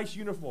with nice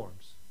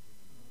uniforms.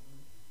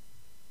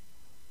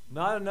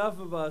 Not enough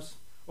of us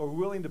are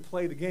willing to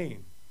play the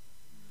game.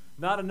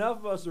 Not enough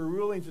of us are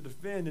willing to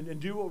defend and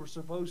do what we're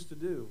supposed to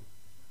do.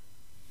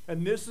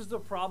 And this is the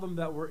problem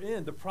that we're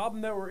in. The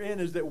problem that we're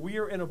in is that we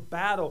are in a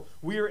battle.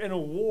 We are in a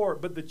war,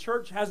 but the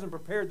church hasn't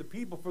prepared the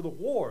people for the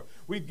war.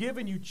 We've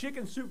given you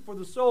chicken soup for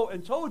the soul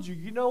and told you,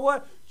 you know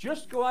what?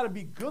 Just go out and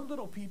be good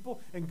little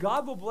people, and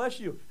God will bless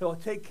you. He'll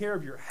take care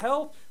of your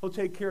health. He'll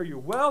take care of your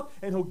wealth,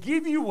 and he'll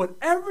give you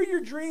whatever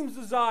your dreams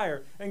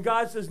desire. And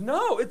God says,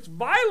 no, it's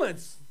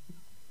violence.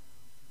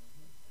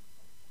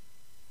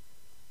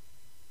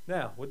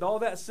 Now, with all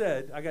that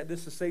said, I got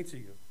this to say to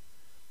you.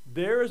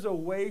 There is a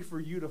way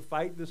for you to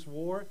fight this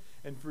war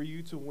and for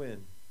you to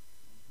win.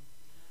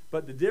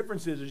 But the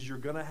difference is you're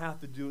going to have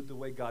to do it the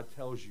way God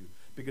tells you.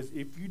 Because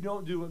if you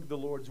don't do it the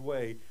Lord's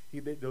way,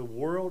 the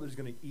world is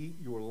going to eat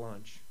your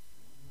lunch.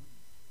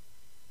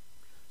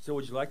 So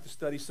would you like to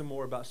study some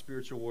more about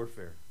spiritual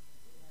warfare?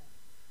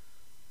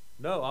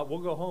 No, we'll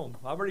go home.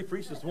 I've already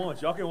preached this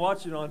once. Y'all can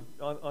watch it on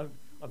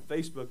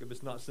Facebook if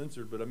it's not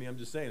censored. But I mean, I'm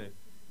just saying it.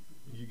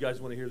 You guys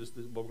want to hear this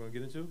what we're going to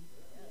get into?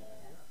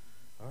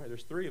 All right,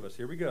 there's 3 of us.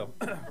 Here we go.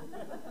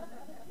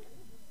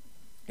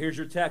 Here's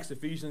your text,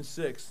 Ephesians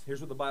 6. Here's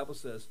what the Bible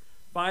says.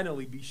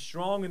 Finally, be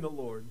strong in the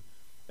Lord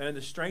and in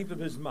the strength of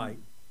his might.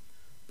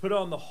 Put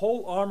on the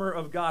whole armor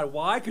of God.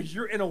 Why? Because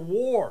you're in a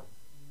war.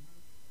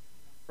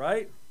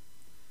 Right?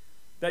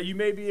 That you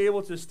may be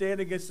able to stand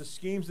against the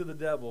schemes of the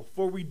devil.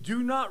 For we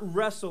do not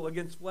wrestle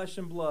against flesh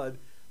and blood,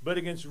 but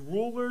against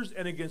rulers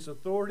and against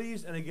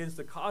authorities and against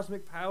the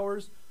cosmic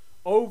powers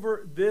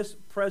over this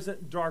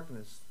present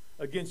darkness,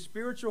 against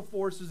spiritual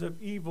forces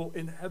of evil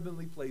in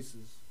heavenly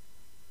places.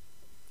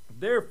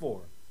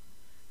 Therefore,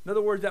 in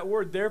other words, that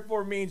word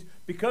therefore means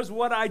because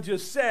what I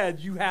just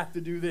said, you have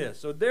to do this.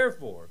 So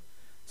therefore,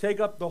 take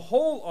up the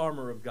whole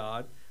armor of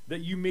God,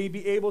 that you may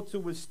be able to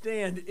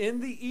withstand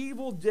in the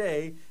evil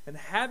day, and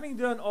having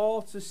done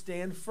all, to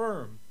stand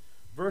firm.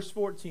 Verse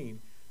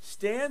 14,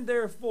 stand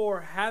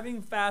therefore,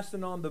 having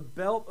fastened on the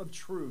belt of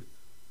truth.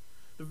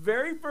 The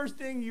very first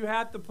thing you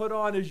have to put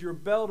on is your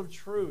belt of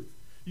truth.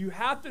 You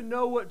have to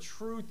know what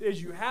truth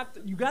is. You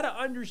got to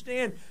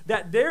understand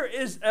that there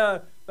is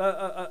a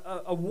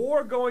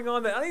war going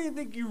on that I don't even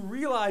think you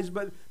realize,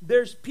 but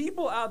there's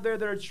people out there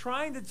that are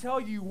trying to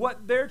tell you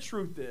what their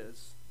truth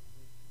is.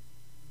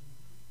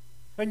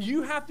 And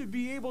you have to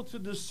be able to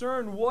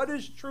discern what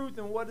is truth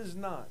and what is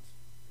not.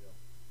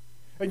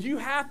 Yeah. And you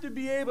have to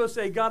be able to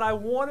say, God, I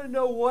want to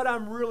know what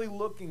I'm really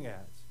looking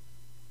at.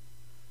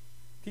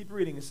 Keep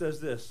reading. It says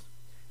this.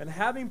 And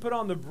having put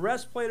on the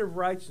breastplate of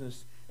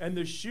righteousness, and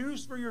the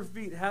shoes for your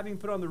feet, having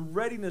put on the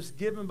readiness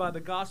given by the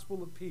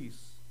gospel of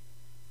peace.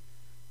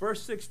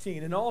 Verse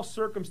 16, in all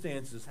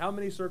circumstances. How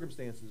many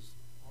circumstances?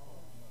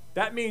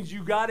 That means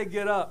you got to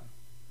get up.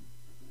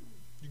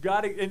 You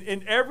got to,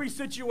 in every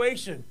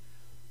situation.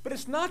 But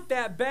it's not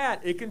that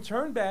bad. It can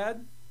turn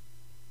bad.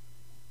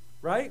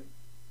 Right?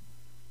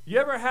 You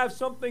ever have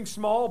something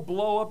small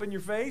blow up in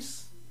your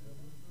face?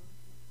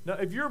 Now,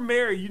 if you're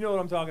married, you know what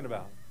I'm talking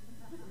about.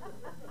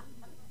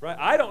 Right?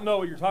 I don't know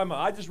what you're talking about.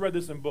 I just read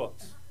this in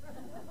books.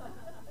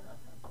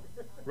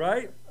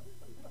 Right?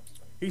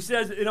 He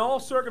says, in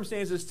all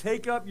circumstances,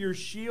 take up your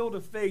shield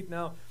of faith.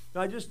 Now,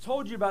 I just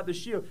told you about the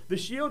shield. The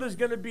shield is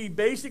going to be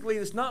basically,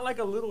 it's not like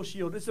a little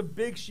shield. It's a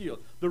big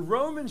shield. The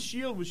Roman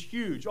shield was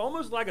huge,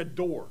 almost like a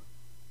door.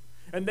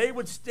 And they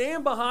would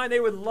stand behind, they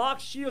would lock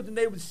shields, and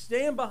they would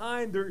stand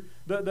behind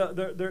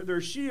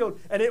their shield,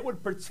 and it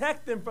would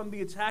protect them from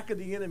the attack of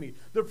the enemy.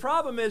 The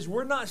problem is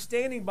we're not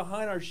standing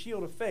behind our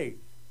shield of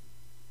faith.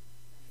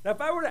 Now,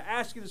 if I were to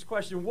ask you this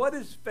question, what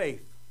is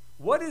faith?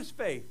 What is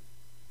faith?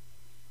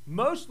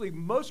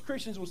 Most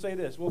Christians will say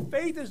this. Well,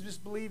 faith is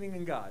just believing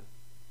in God.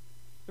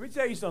 Let me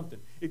tell you something.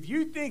 If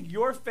you think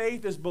your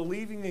faith is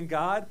believing in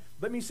God,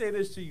 let me say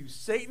this to you.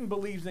 Satan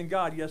believes in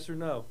God, yes or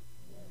no?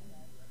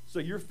 So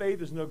your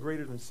faith is no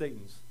greater than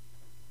Satan's.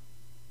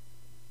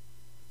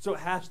 So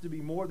it has to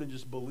be more than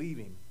just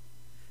believing.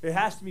 It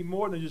has to be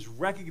more than just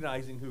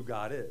recognizing who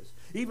God is.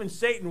 Even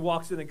Satan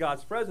walks into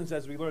God's presence,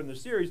 as we learn in the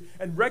series,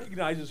 and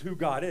recognizes who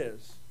God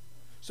is.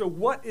 So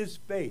what is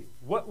faith?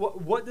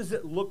 What does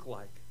it look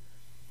like?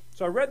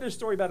 So I read this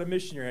story about a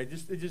missionary.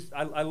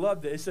 I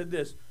loved it. It said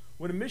this: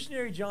 when a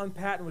missionary, John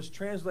Paton, was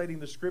translating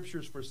the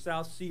scriptures for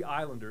South Sea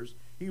Islanders,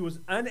 he was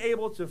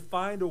unable to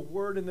find a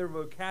word in their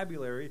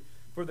vocabulary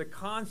for the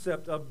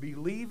concept of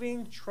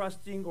believing,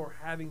 trusting, or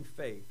having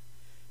faith.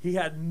 He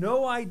had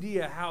no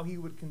idea how he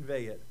would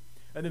convey it.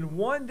 And then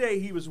one day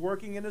he was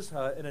working in his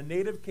hut, and a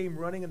native came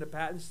running into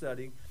Paton's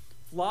study,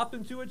 flopped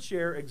into a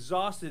chair,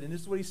 exhausted, and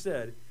this is what he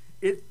said: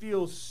 "It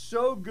feels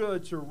so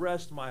good to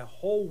rest my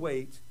whole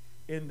weight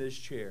in this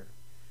chair."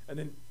 And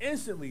then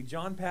instantly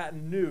John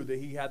Paton knew that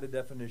he had the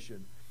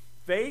definition.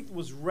 Faith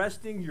was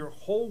resting your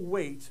whole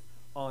weight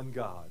on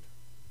God.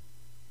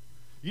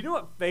 You know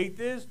what faith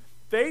is?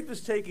 Faith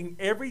is taking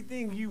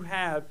everything you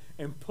have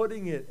and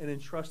putting it and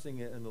entrusting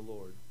it in the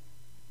Lord.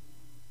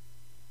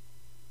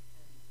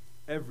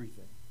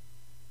 Everything.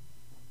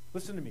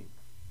 Listen to me.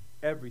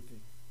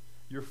 Everything.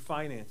 Your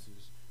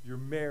finances, your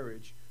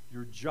marriage,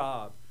 your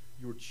job,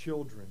 your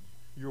children,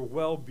 your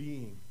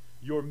well-being,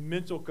 your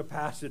mental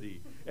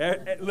capacity,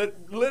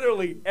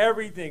 literally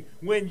everything.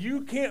 When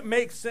you can't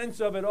make sense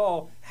of it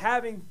all,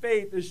 having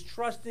faith is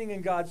trusting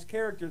in God's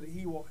character that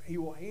He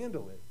will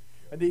handle it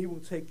and that He will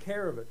take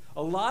care of it.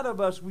 A lot of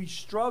us, we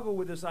struggle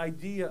with this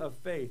idea of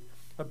faith.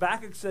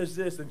 Habakkuk says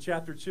this in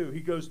chapter 2.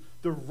 He goes,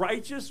 "The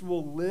righteous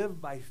will live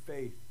by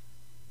faith."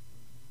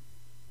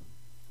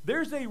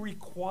 There's a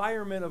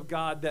requirement of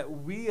God that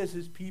we as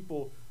His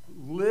people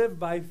live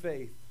by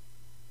faith.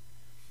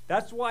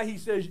 That's why He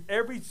says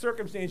every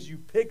circumstance you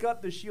pick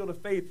up the shield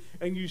of faith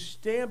and you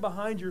stand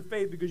behind your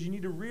faith, because you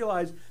need to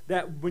realize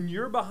that when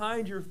you're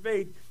behind your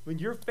faith, when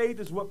your faith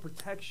is what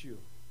protects you.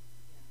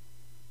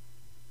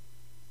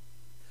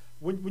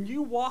 When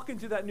you walk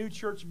into that new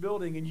church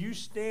building and you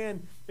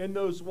stand in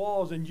those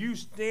walls and you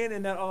stand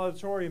in that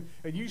auditorium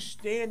and you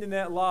stand in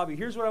that lobby,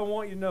 here's what I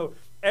want you to know.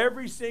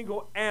 Every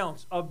single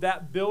ounce of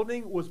that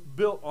building was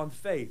built on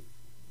faith.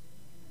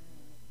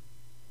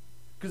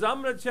 Because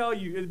I'm going to tell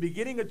you, at the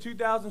beginning of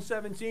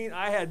 2017,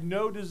 I had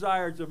no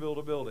desire to build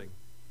a building.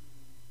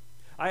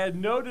 I had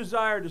no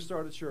desire to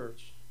start a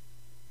church.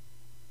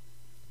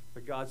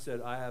 But God said,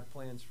 "I have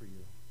plans for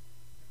you."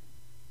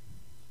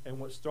 And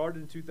what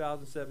started in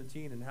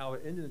 2017 and how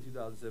it ended in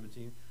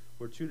 2017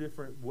 were two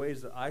different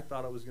ways that I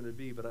thought it was going to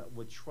be. But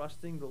with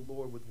trusting the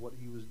Lord with what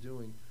He was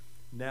doing,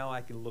 now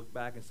I can look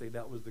back and say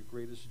that was the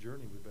greatest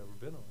journey we've ever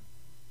been on.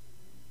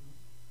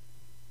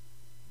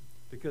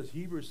 Because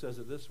Hebrews says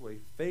it this way: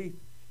 faith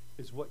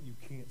is what you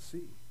can't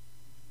see.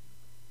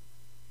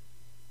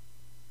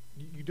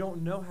 You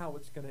don't know how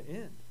it's going to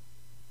end.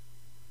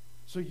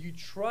 So you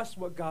trust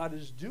what God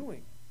is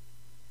doing.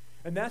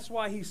 And that's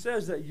why He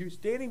says that you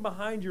standing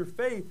behind your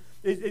faith,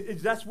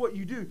 that's what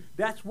you do.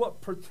 That's what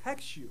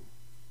protects you.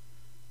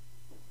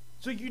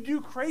 So you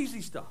do crazy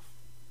stuff.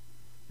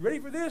 You ready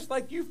for this?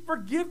 Like, you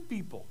forgive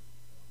people.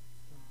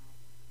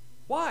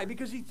 Why?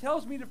 Because He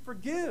tells me to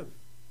forgive.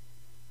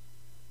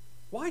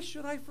 Why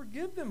should I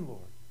forgive them,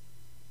 Lord?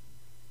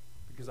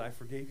 Because I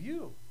forgave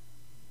you.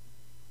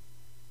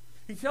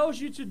 He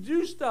tells you to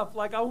do stuff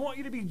like, I want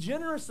you to be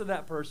generous to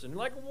that person.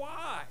 Like,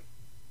 why?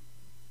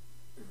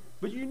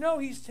 But you know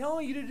He's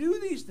telling you to do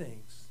these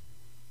things.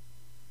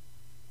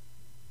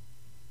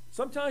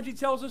 Sometimes He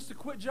tells us to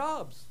quit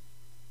jobs.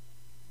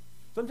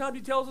 Sometimes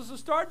He tells us to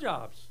start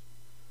jobs.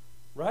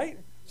 Right?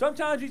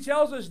 Sometimes He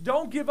tells us,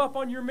 don't give up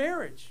on your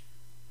marriage.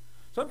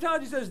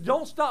 Sometimes He says,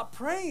 don't stop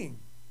praying.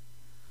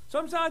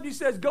 Sometimes He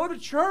says, go to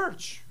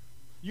church.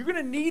 You're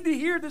going to need to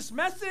hear this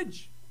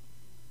message.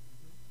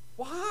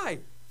 Why?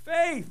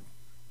 Faith.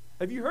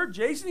 Have you heard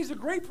Jason? He's a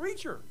great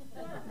preacher.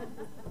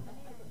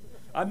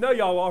 I know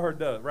y'all all heard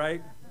that,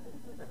 right?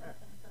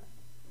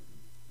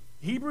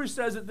 Hebrews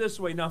says it this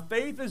way: now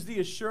faith is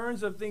the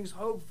assurance of things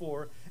hoped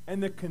for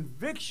and the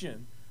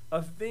conviction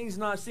of things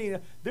not seen.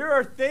 There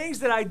are things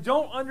that I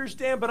don't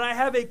understand, but I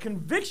have a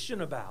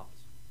conviction about.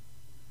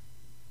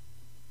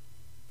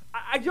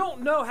 I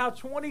don't know how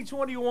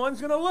 2021 is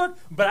going to look,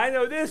 but I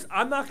know this: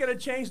 I'm not going to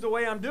change the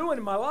way I'm doing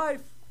in my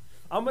life.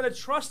 I'm going to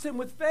trust Him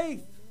with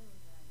faith.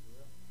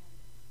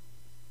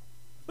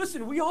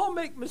 Listen, we all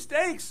make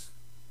mistakes.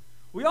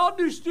 We all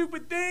do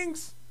stupid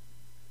things,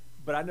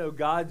 but I know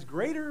God's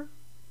greater.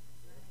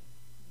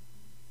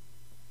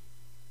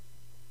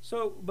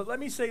 So, but let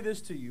me say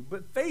this to you,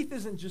 but faith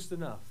isn't just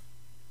enough.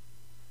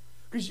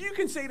 Because you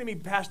can say to me,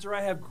 Pastor,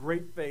 I have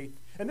great faith.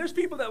 And there's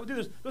people that will do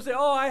this. They'll say,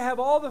 oh, I have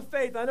all the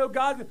faith. I know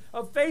God,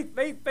 faith.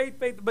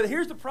 But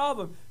here's the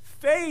problem.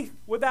 Faith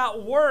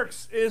without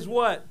works is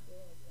what?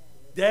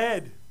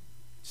 Dead.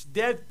 It's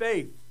dead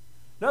faith.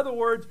 In other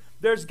words,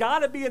 there's got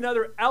to be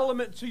another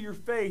element to your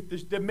faith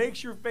that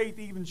makes your faith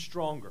even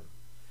stronger.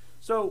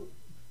 So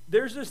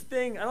there's this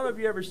thing, I don't know if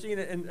you've ever seen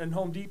it in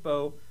Home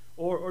Depot,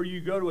 or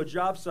you go to a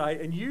job site,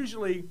 and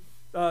usually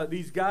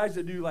these guys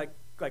that do like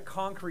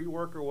concrete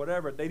work or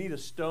whatever, they need a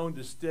stone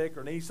to stick,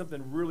 or they need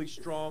something really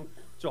strong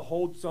to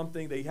hold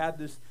something. They have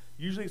this,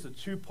 Usually it's a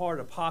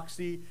 2-part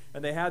epoxy,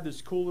 and they have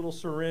this cool little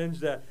syringe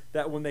that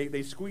when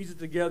they squeeze it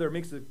together, it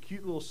makes a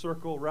cute little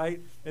circle, right?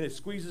 And it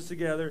squeezes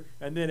together,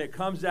 and then it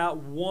comes out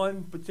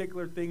one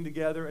particular thing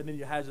together, and then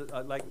it has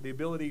like the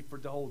ability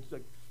to hold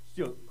like,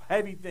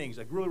 heavy things,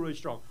 like really, really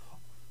strong.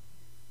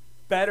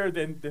 Better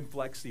than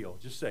Flex Seal,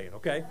 just saying,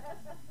 okay?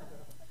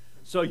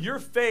 So your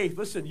faith,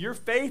 listen, your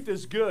faith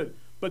is good,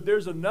 but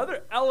there's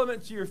another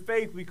element to your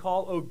faith we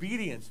call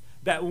obedience.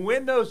 That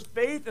when those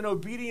faith and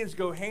obedience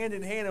go hand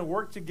in hand and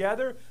work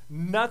together,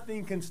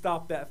 nothing can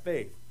stop that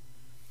faith.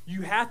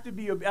 You have to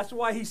be, that's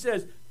why he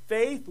says,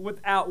 faith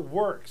without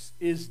works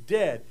is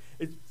dead.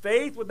 It's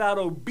faith without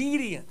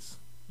obedience.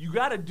 You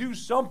got to do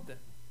something.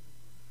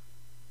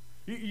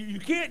 You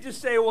can't just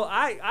say, well,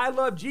 I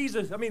love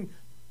Jesus. I mean,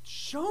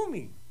 show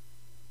me.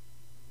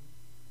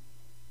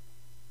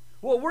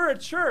 Well, we're a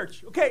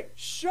church. Okay,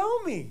 show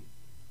me.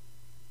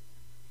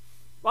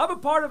 Well, I'm a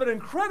part of an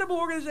incredible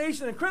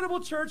organization, an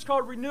incredible church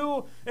called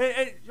Renewal.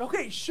 And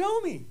okay,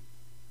 show me.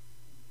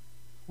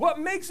 What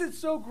makes it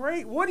so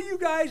great? What are you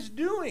guys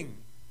doing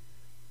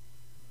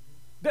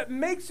that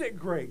makes it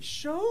great?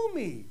 Show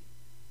me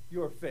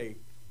your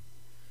faith.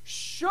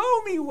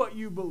 Show me what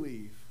you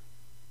believe.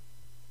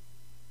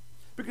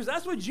 Because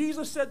that's what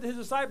Jesus said to his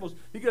disciples.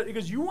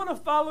 Because you want to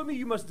follow me,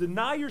 you must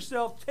deny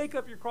yourself, take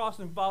up your cross,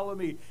 and follow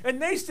me.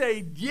 And they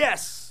say,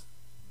 yes.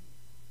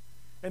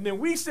 And then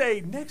we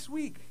say, next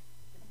week.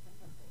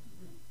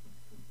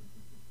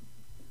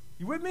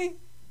 You with me?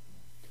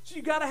 So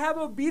you got to have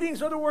obedience.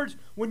 In other words,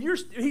 when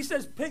he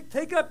says,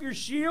 take up your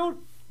shield,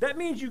 that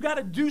means you got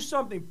to do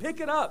something.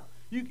 Pick it up.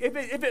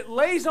 If it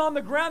lays on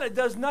the ground, it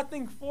does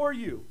nothing for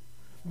you.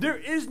 There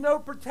is no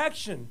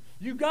protection.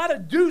 You got to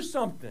do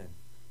something.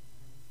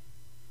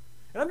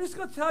 And I'm just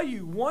going to tell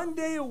you, one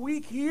day a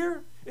week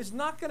here is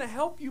not going to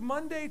help you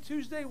Monday,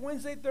 Tuesday,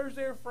 Wednesday,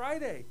 Thursday, or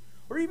Friday,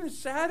 or even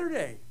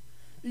Saturday.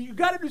 You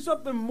got to do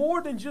something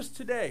more than just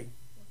today.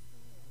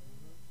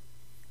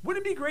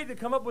 Wouldn't it be great to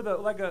come up with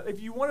if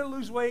you want to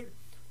lose weight,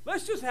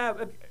 let's just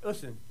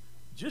listen,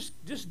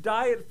 just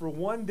diet for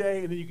one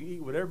day and then you can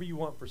eat whatever you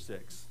want for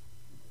 6.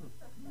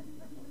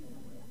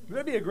 Would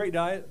that be a great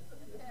diet?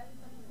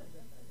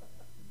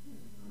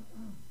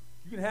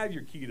 You can have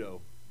your keto,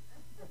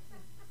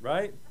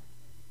 right?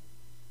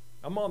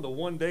 I'm on the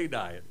one-day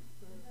diet.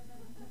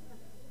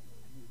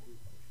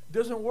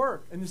 Doesn't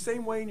work. In the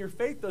same way in your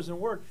faith doesn't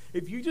work.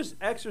 If you just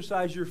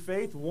exercise your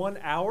faith 1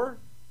 hour,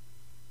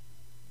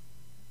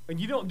 and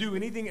you don't do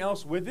anything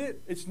else with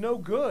it, it's no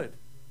good.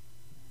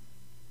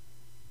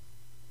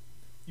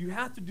 You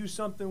have to do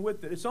something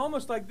with it. It's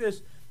almost like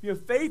this.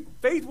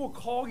 Faith will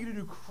call you to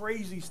do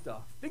crazy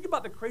stuff. Think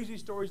about the crazy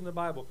stories in the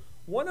Bible.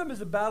 One of them is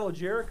the Battle of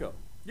Jericho.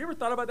 You ever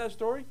thought about that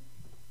story?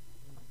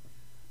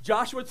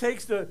 Joshua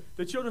takes the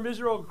children of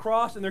Israel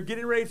across, and they're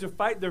getting ready to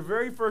fight their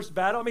very first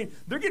battle. I mean,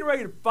 they're getting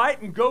ready to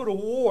fight and go to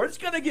war. It's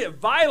going to get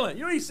violent.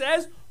 You know what he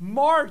says?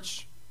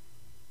 March.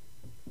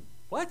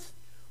 What?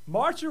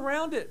 March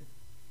around it.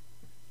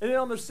 And then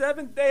on the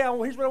 7th day,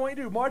 here's what I want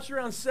you to do. March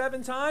around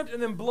 7 times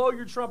and then blow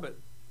your trumpet.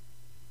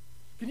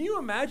 Can you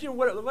imagine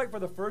what it looked like for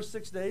the first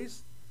 6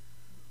 days?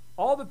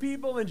 All the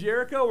people in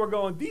Jericho were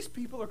going, these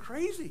people are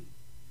crazy.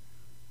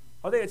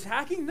 Are they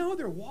attacking? No,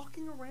 they're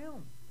walking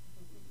around.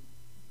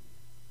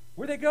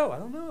 Where'd they go? I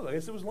don't know. I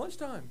guess it was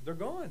lunchtime. They're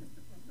gone.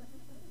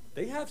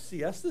 They have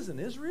siestas in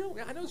Israel?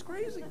 Yeah, I know, it's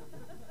crazy.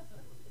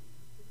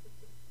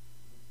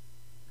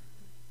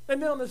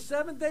 And then on the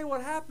 7th day,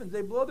 what happens?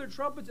 They blow their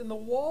trumpets and the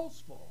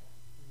walls fall.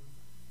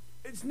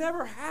 It's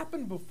never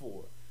happened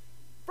before.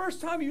 First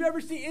time you've ever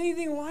seen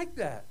anything like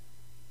that.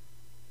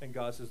 And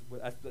God says,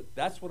 well,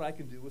 that's what I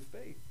can do with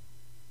faith.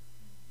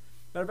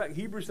 Matter of fact,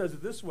 Hebrews says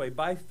it this way.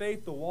 By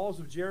faith, the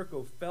walls of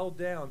Jericho fell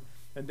down,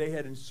 and they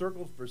had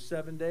encircled for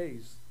 7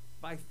 days.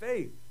 By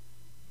faith.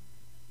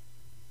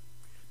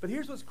 But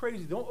here's what's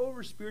crazy. Don't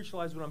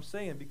over-spiritualize what I'm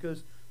saying,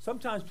 because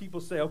sometimes people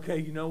say, okay,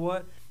 you know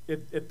what?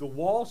 If the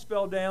walls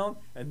fell down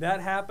and that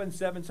happened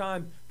 7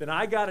 times, then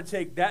I got to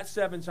take that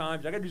 7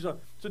 times. I got to do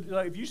something. So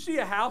like, if you see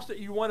a house that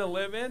you want to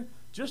live in,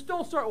 just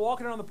don't start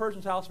walking around the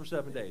person's house for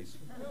 7 days.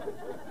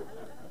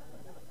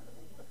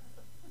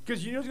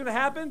 Because you know what's going to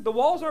happen? The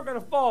walls aren't going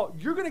to fall.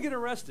 You're going to get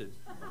arrested.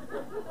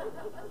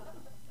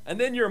 And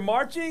then your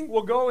marching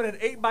will go in an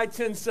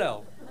 8x10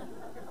 cell.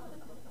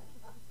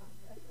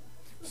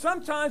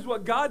 Sometimes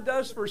what God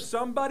does for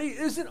somebody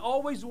isn't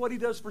always what he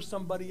does for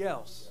somebody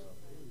else.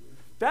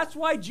 That's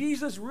why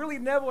Jesus really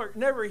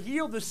never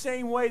healed the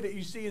same way that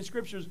you see in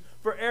scriptures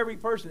for every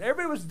person.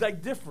 Everybody was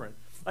like different.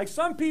 Like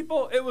some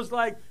people, it was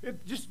like,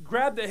 it just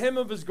grabbed the hem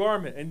of his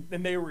garment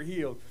and they were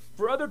healed.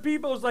 For other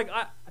people, it was like,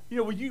 I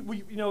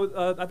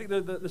think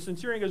the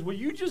centurion goes, will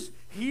you just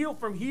heal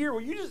from here?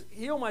 Will you just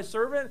heal my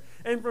servant?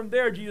 And from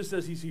there, Jesus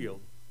says he's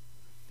healed.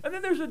 And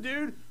then there's a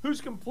dude who's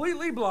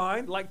completely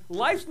blind, like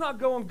life's not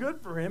going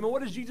good for him. And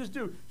what does Jesus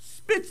do?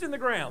 Spits in the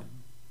ground,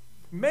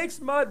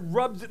 makes mud,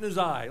 rubs it in his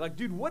eye. Like,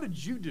 dude, what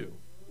did you do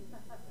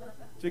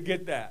to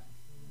get that?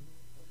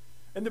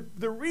 And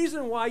the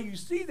reason why you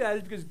see that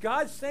is because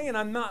God's saying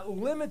I'm not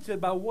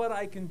limited by what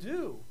I can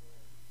do.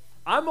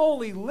 I'm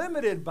only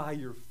limited by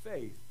your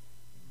faith.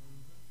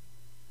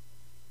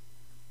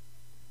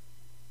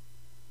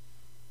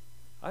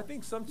 I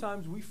think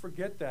sometimes we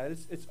forget that.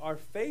 It's our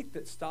faith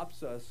that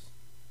stops us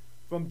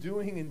from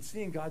doing and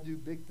seeing God do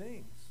big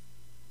things.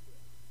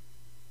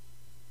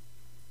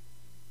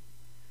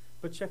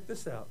 But check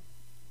this out.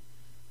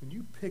 When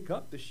you pick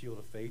up the shield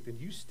of faith and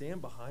you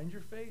stand behind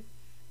your faith,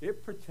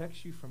 it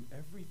protects you from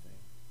everything.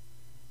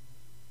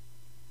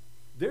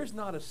 There's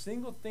not a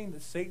single thing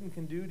that Satan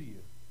can do to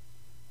you.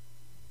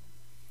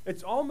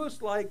 It's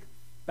almost like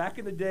back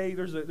in the day,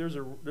 there's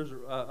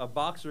a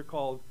boxer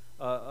called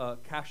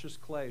Cassius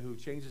Clay who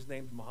changed his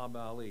name to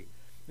Muhammad Ali.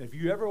 And if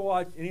you ever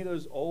watch any of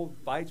those old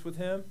fights with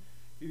him,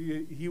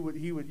 he was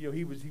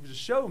a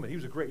showman. He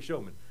was a great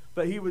showman,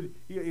 but and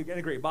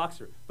a great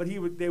boxer. But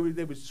they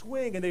would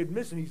swing and they would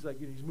miss him. He's like,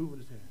 he's moving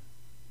his head.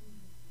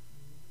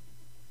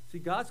 See,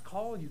 God's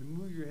calling you to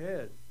move your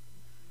head,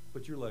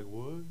 but you're like,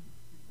 what?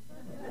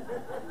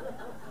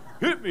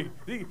 Hit me.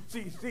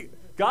 See,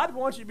 God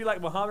wants you to be like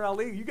Muhammad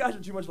Ali. You guys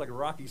are too much like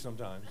Rocky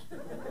sometimes.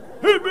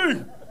 Hit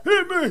me,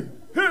 hit me,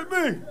 hit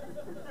me.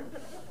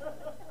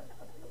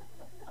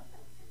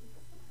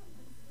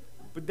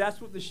 But that's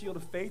what the shield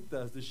of faith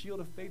does. The shield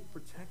of faith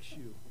protects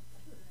you.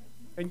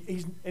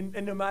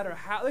 And no matter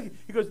how, he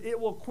goes, it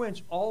will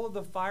quench all of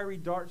the fiery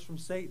darts from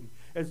Satan.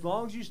 As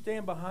long as you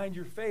stand behind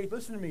your faith,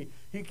 listen to me,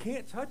 he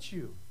can't touch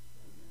you.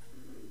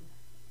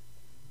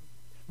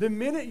 The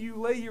minute you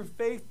lay your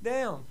faith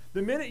down,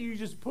 the minute you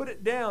just put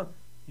it down,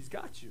 he's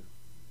got you.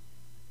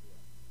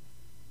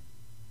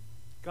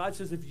 God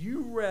says, if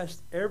you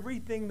rest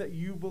everything that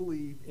you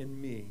believe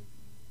in me,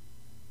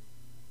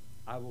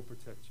 I will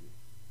protect you.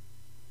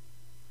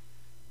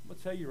 I'm going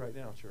to tell you right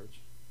now,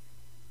 church.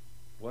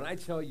 When I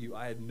tell you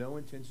I had no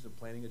intentions of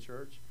planting a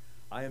church,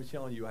 I am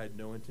telling you I had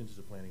no intentions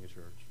of planting a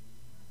church.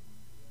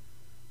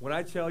 When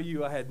I tell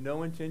you I had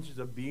no intentions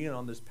of being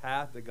on this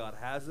path that God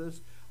has us,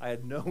 I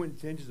had no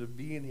intentions of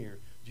being here.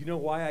 Do you know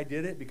why I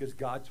did it? Because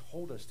God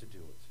told us to do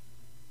it.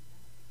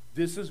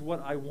 This is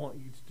what I want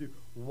you to do.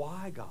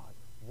 Why, God?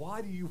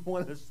 Why do you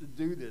want us to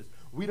do this?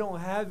 We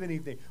don't have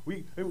anything.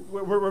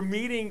 We're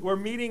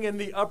meeting in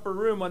the upper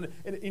room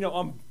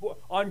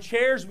on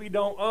chairs we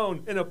don't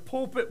own, in a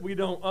pulpit we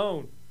don't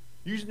own,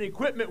 using the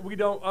equipment we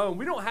don't own.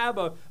 We don't have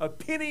a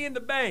penny in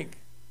the bank.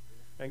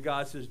 And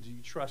God says, do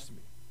you trust me?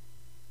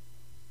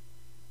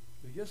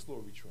 Yes,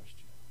 Lord, we trust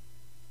you.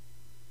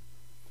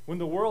 When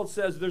the world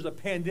says there's a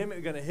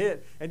pandemic going to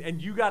hit and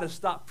you got to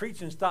stop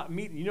preaching, stop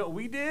meeting, you know what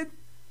we did?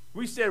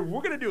 We said,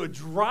 we're going to do a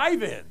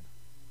drive-in.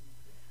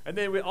 And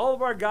then all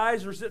of our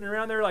guys were sitting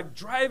around there like,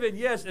 drive-in,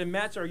 yes. And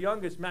Matt's our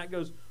youngest. Matt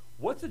goes,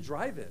 what's a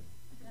drive-in?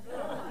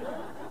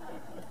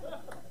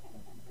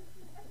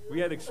 We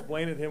had to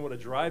explain to him what a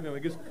drive-in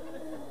was. He goes,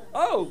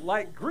 oh,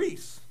 like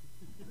Grease.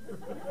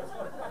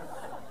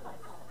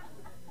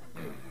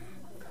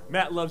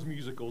 Matt loves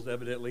musicals,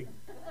 evidently.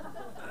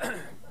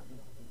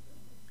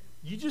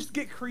 You just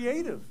get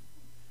creative.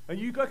 And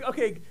you go,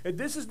 okay,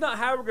 this is not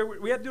how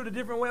we have to do it a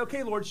different way.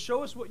 Okay, Lord,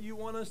 show us what you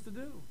want us to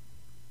do.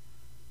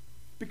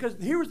 Because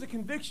here was the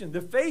conviction.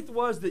 The faith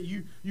was that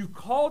you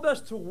called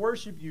us to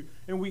worship you,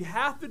 and we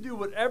have to do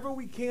whatever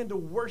we can to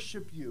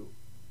worship you.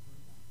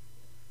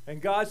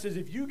 And God says,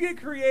 if you get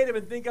creative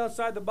and think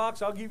outside the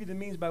box, I'll give you the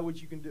means by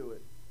which you can do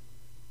it.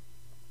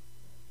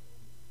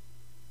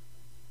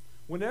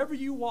 Whenever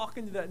you walk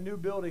into that new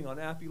building on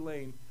Appy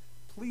Lane,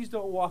 please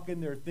don't walk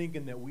in there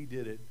thinking that we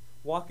did it.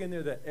 Walk in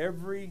there that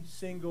every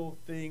single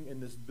thing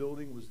in this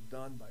building was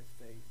done by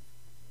faith.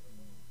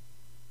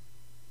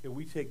 And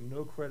we take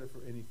no credit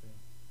for anything.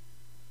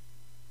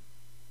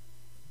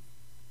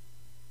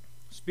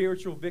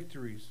 Spiritual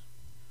victories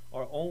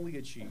are only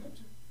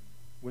achieved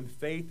when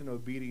faith and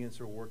obedience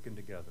are working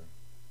together.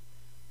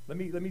 Let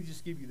me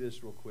just give you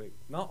this real quick.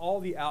 Not all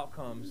the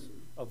outcomes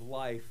of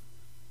life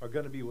are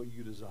going to be what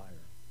you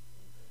desire.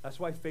 That's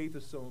why faith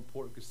is so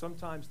important, because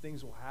sometimes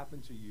things will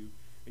happen to you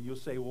and you'll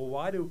say,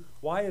 well,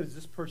 why is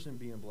this person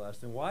being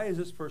blessed? And why is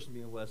this person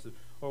being blessed?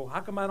 Or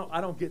how come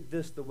I don't get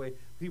this the way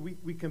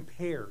we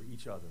compare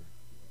each other?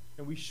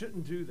 And we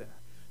shouldn't do that.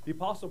 The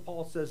Apostle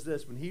Paul says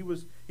this when he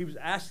was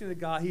asking the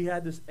guy, he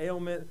had this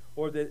ailment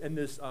or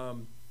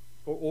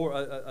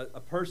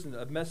a person,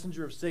 a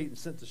messenger of Satan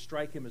sent to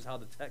strike him, is how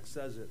the text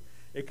says it.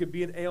 It could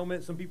be an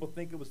ailment. Some people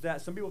think it was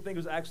that. Some people think it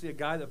was actually a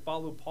guy that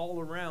followed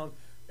Paul around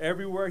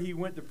everywhere he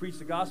went to preach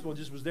the gospel and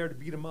just was there to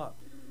beat him up.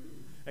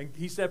 And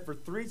he said, for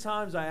 3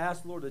 times I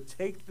asked the Lord to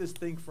take this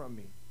thing from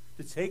me,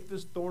 to take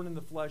this thorn in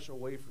the flesh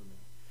away from me.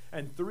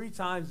 And 3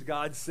 times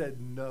God said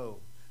no.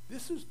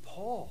 This is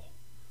Paul.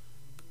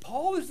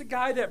 Paul is the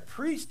guy that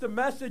preached the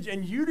message,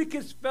 and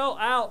Eutychus fell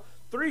out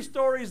 3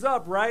 stories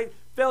up, right?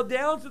 Fell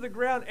down to the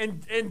ground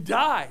and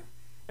died.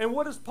 And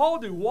what does Paul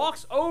do?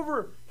 Walks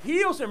over,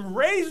 heals him,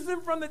 raises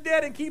him from the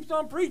dead, and keeps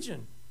on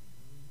preaching.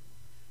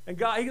 And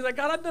he's like,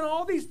 God, I've done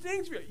all these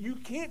things for you. You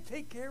can't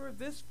take care of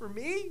this for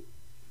me?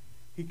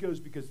 He goes,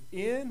 because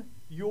in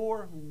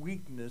your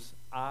weakness,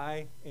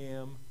 I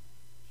am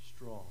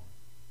strong.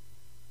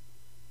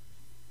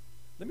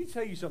 Let me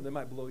tell you something that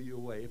might blow you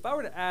away. If I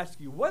were to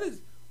ask you, what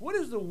What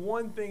is the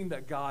one thing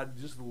that God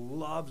just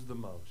loves the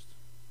most?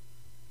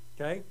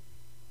 Okay?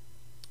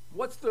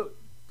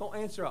 Don't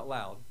answer out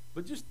loud,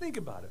 but just think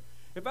about it.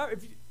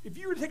 If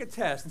you were to take a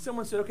test and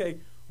someone said, okay,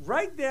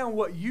 write down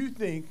what you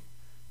think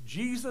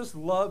Jesus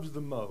loves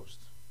the most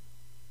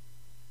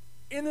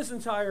in this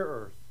entire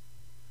earth.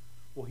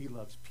 Well, he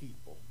loves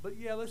people. But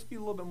yeah, let's be a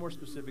little bit more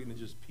specific than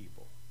just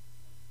people.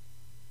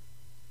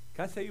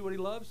 Can I tell you what he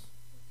loves?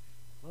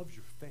 He loves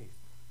your faith.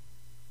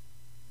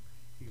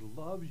 He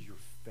loves your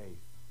faith.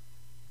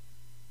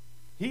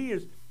 He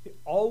is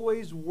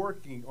always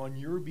working on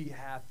your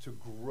behalf to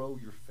grow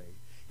your faith.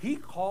 He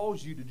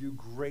calls you to do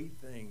great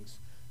things.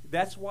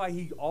 That's why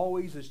he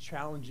always is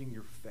challenging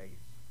your faith.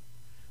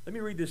 Let me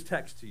read this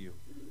text to you.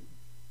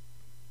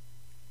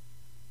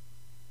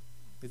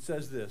 It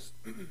says this.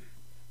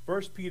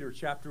 1 Peter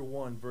chapter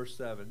 1, verse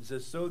 7. It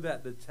says, so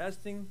that the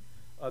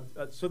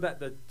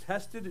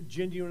tested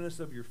genuineness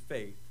of your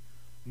faith,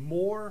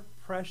 more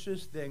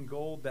precious than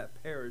gold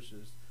that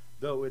perishes,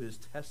 though it is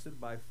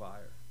tested by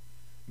fire,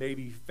 may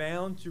be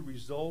found to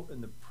result in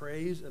the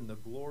praise and the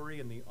glory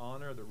and the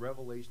honor of the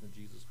revelation of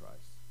Jesus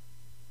Christ.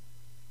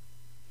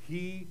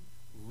 He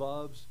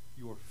loves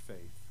your faith.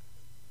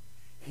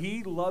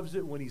 He loves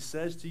it when he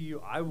says to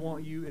you, I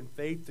want you in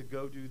faith to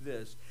go do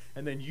this.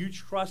 And then you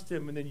trust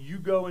him, and then you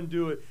go and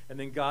do it. And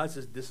then God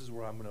says, this is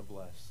where I'm going to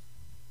bless.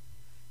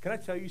 Can I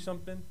tell you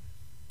something?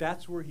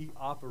 That's where he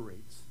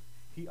operates.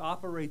 He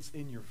operates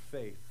in your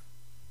faith.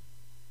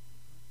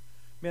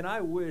 Man,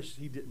 I wish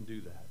he didn't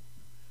do that.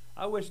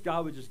 I wish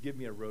God would just give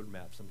me a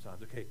roadmap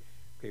sometimes.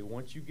 Okay,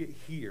 once you get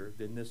here,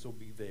 then this will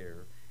be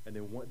there. And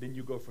then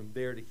you go from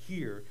there to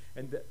here.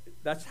 And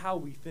that's how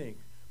we think.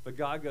 But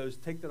God goes,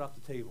 take that off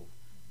the table.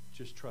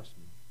 Just trust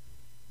me.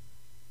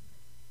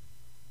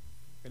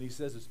 And he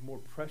says it's more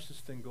precious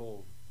than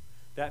gold.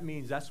 That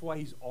means that's why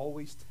he's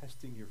always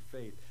testing your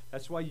faith.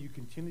 That's why you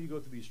continue to go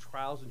through these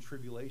trials and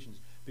tribulations,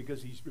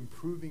 because he's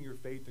improving your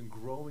faith and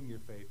growing your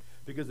faith.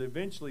 Because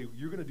eventually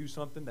you're going to do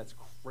something that's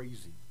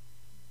crazy.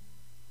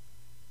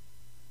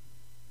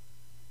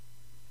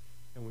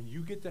 And when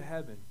you get to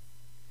heaven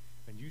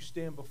and you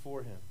stand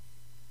before him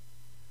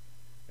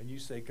and you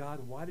say,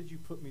 God, why did you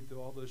put me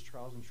through all those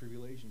trials and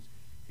tribulations?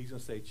 He's going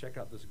to say, check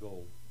out this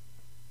gold.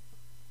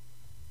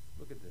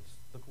 Look at this.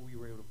 Look what we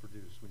were able to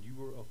produce. When you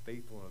were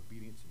faithful and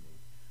obedient to me,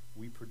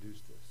 we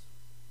produced this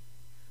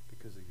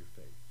because of your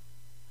faith.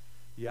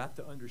 You have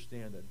to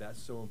understand that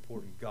that's so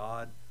important.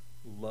 God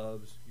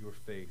loves your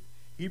faith.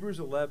 Hebrews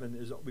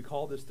 11 we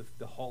call this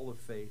the hall of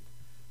faith.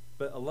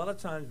 But a lot of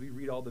times we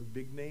read all the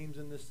big names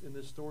in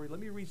this story. Let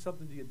me read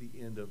something to you at the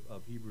end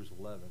of Hebrews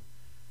 11.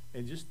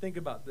 And just think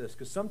about this,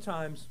 because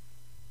sometimes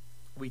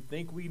we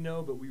think we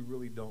know, but we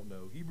really don't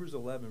know. Hebrews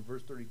 11,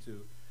 verse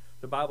 32,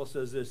 the Bible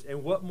says this,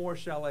 and what more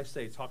shall I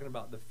say? Talking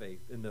about the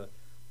faith and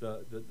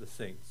the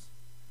saints.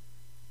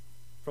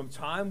 For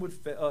time would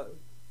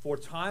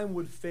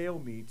fail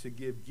me to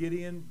give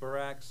Gideon,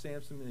 Barak,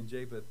 Samson, and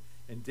Japheth,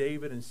 and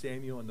David, and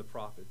Samuel, and the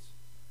prophets.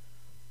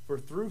 For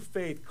through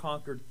faith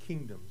conquered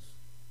kingdoms.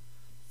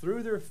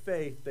 Through their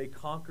faith they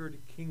conquered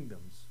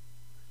kingdoms.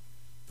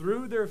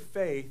 Through their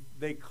faith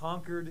they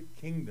conquered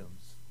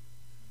kingdoms.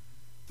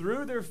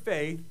 Through their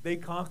faith they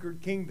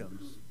conquered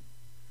kingdoms.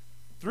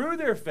 Through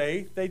their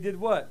faith they did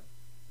what?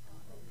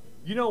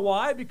 You know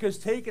why? Because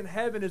taking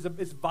heaven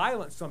it's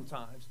violent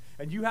sometimes.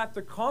 And you have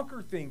to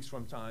conquer things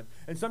sometimes.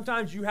 And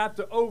sometimes you have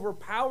to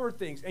overpower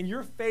things. And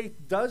your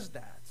faith does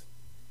that.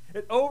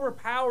 It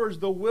overpowers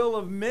the will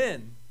of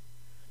men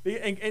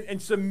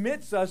and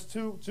submits us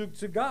to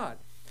God.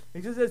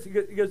 He says this, he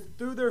goes,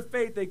 through their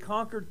faith they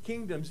conquered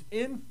kingdoms,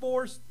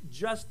 enforced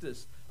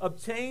justice,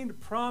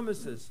 obtained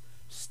promises,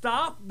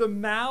 stopped the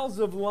mouths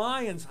of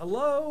lions.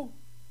 Hello?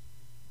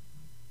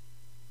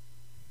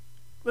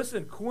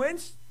 Listen,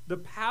 quenched the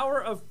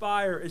power of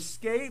fire,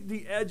 escaped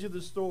the edge of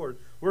the sword,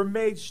 were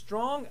made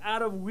strong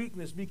out of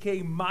weakness,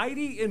 became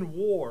mighty in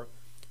war,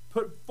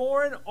 put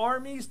foreign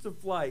armies to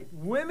flight.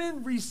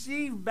 Women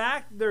received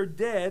back their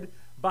dead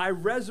by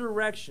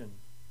resurrection.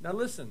 Now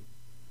listen.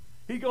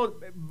 He goes,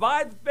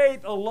 by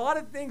faith, a lot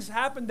of things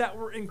happened that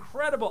were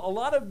incredible. A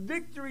lot of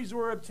victories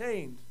were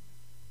obtained.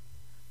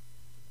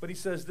 But he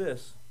says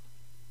this.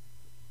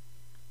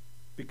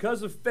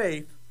 Because of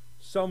faith,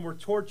 some were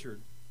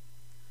tortured,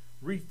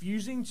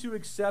 refusing to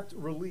accept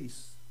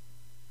release,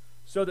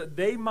 so that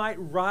they might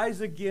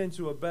rise again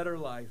to a better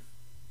life.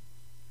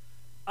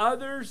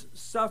 Others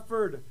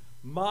suffered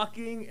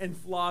mocking and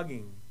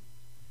flogging,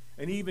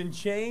 and even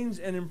chains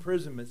and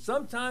imprisonment.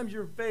 Sometimes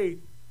your faith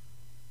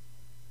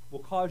will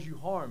cause you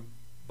harm,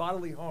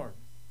 bodily harm.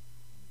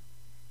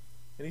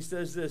 And he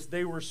says this,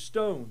 they were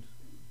stoned,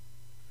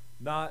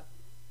 not,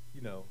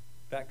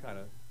 that kind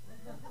of,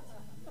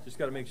 just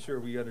got to make sure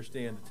we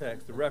understand the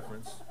text, the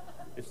reference.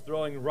 It's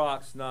throwing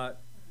rocks, not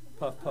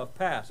puff, puff,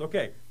 pass.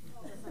 Okay.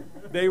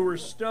 They were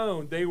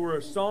stoned. They were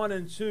sawn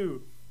in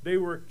two. They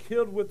were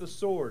killed with the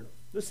sword.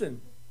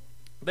 Listen,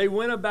 they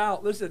went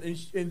about,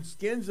 in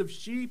skins of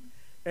sheep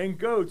and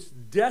goats,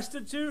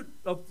 destitute,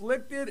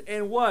 afflicted,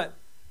 and what?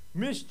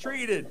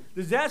 mistreated.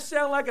 Does that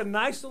sound like a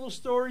nice little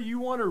story you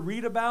want to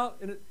read about?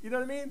 You know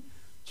what I mean?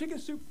 Chicken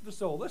soup for the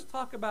soul. Let's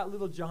talk about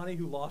little Johnny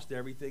who lost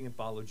everything and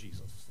followed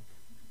Jesus.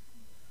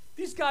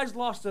 These guys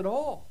lost it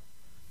all.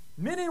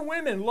 Men and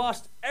women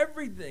lost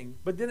everything.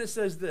 But then it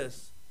says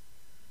this.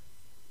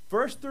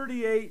 Verse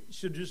 38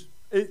 should just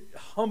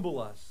humble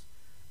us.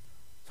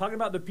 Talking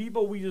about the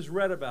people we just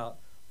read about,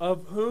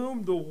 of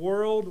whom the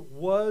world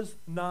was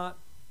not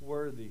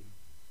worthy.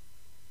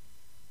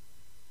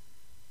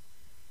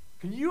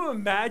 Can you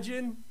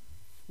imagine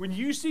when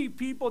you see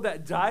people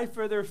that die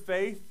for their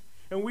faith,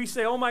 and we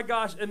say, oh my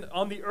gosh, and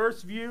on the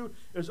earth's view,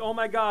 is oh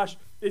my gosh,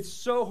 it's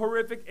so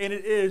horrific, and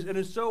it is, and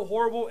it's so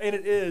horrible, and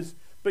it is.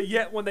 But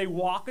yet when they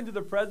walk into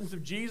the presence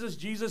of Jesus,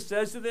 Jesus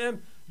says to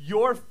them,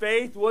 your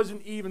faith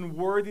wasn't even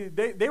worthy.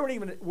 They weren't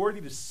even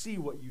worthy to see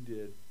what you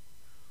did.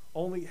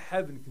 Only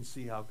heaven can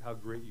see how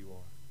great you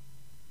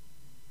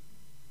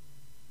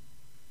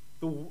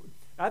are.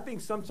 I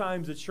think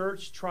sometimes the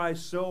church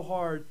tries so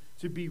hard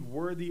to be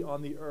worthy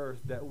on the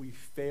earth that we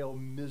fail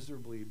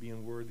miserably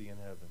being worthy in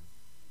heaven.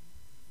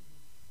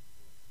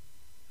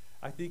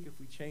 I think if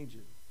we change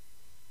it,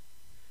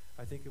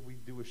 I think if we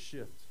do a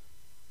shift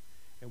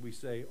and we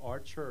say our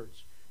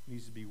church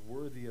needs to be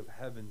worthy of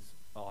heaven's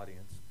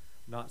audience,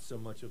 not so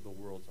much of the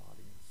world's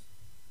audience.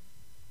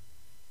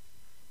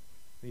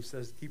 And he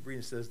says, keep reading,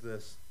 it says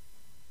this,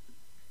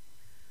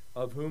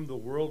 of whom the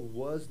world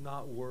was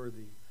not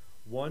worthy,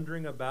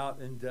 wandering about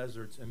in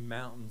deserts and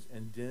mountains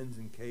and dens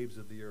and caves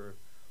of the earth.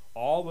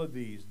 All of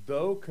these,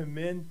 though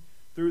commend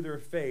through their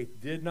faith,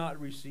 did not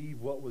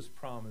receive what was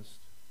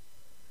promised,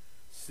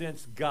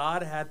 since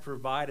God had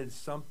provided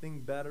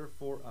something better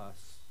for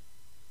us.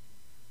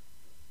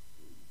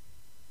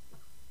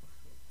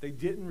 They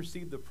didn't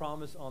receive the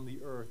promise on the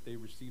earth. They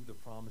received the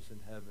promise in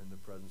heaven, in the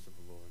presence of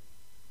the Lord.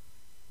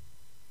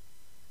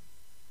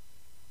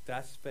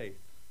 That's faith.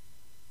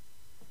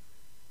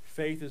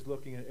 Faith is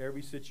looking at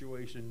every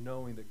situation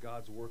knowing that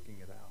God's working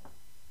it out.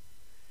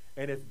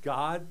 And if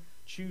God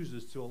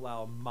chooses to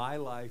allow my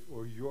life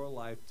or your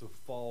life to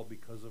fall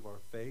because of our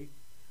faith,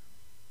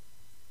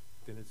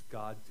 then it's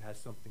God has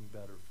something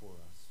better for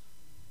us.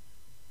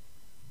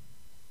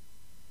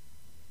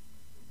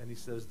 And he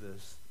says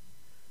this,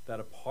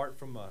 that apart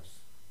from us,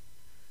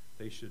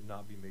 they should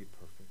not be made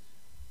perfect.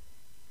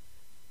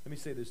 Let me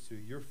say this too.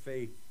 Your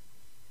faith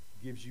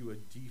gives you a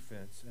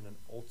defense and an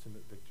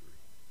ultimate victory.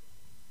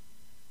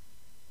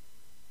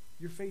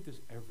 Your faith is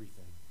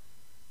everything.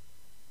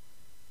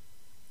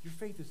 Your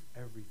faith is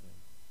everything.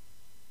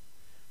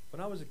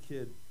 When I was a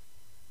kid,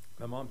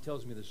 my mom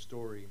tells me this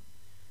story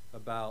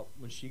about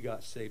when she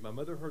got saved. My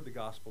mother heard the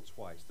gospel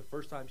twice. The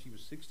first time she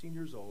was 16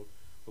 years old,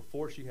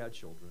 before she had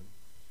children,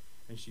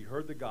 and she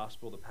heard the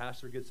gospel. The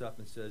pastor gets up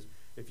and says,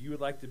 if you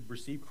would like to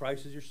receive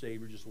Christ as your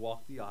Savior, just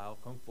walk the aisle,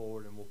 come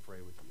forward, and we'll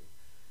pray with you.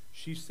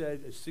 She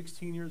said at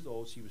 16 years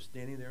old, she was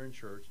standing there in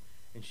church,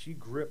 and she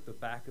gripped the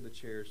back of the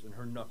chairs, and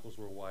her knuckles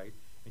were white,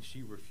 and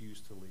she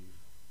refused to leave.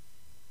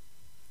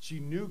 She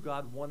knew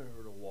God wanted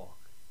her to walk,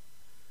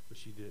 but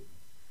she didn't.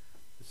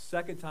 The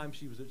second time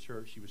she was at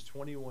church, she was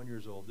 21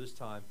 years old. This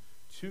time,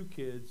 2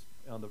 kids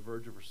on the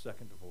verge of her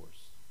second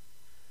divorce.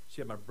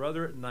 She had my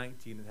brother at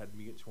 19 and had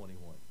me at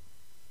 21.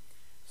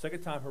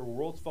 Second time, her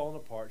world's fallen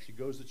apart. She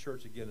goes to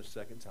church again a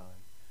second time.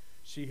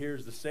 She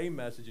hears the same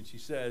message, and she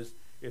says,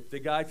 if the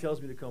guy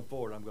tells me to come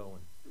forward, I'm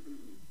going.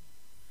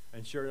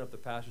 And sure enough, the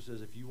pastor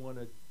says, if you want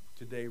to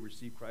today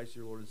receive Christ as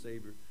your Lord and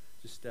Savior,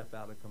 just step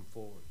out and come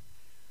forward.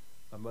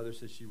 My mother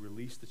said she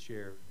released the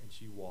chair, and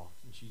she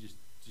walked, and she just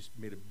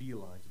made a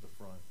beeline to the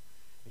front,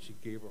 and she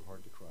gave her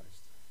heart to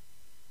Christ.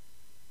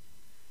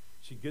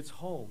 She gets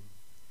home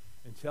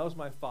and tells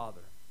my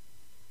father,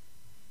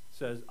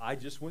 says, I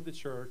just went to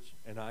church,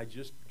 and I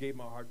just gave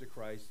my heart to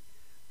Christ.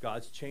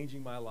 God's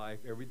changing my life.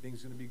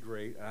 Everything's going to be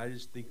great. And I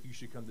just think you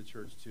should come to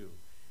church too.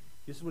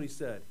 This is what he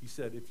said. He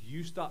said, if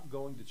you stop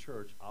going to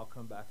church, I'll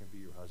come back and be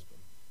your husband.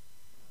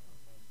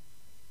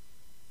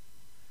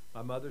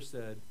 My mother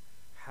said,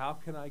 how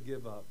can I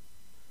give up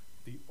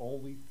the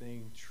only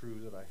thing true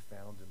that I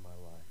found in my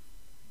life?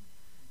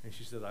 And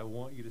she said, I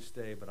want you to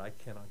stay, but I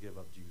cannot give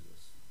up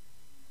Jesus.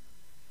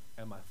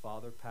 And my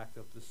father packed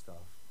up the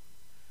stuff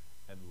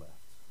and left.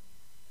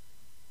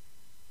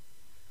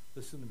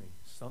 Listen to me.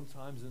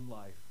 Sometimes in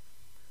life,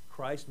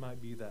 Christ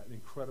might be that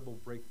incredible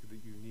breakthrough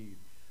that you need,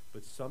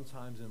 but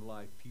sometimes in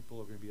life,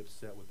 people are going to be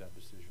upset with that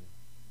decision.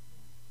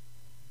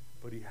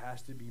 But he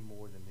has to be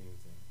more than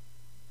anything.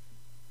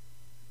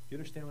 You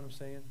understand what I'm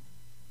saying?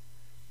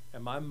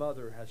 And my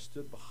mother has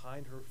stood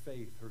behind her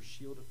faith, her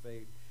shield of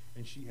faith,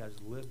 and she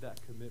has lived that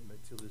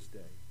commitment till this day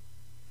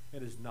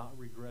and has not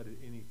regretted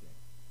anything.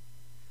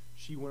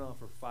 She went on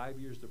for 5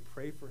 years to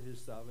pray for his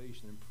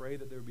salvation and pray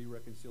that there would be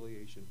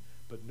reconciliation,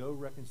 but no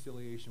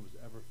reconciliation was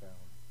ever found.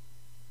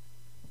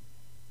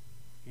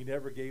 He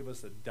never gave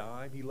us a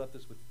dime. He left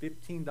us with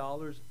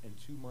 $15 and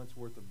 2 months'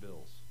 worth of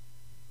bills.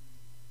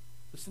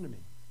 Listen to me.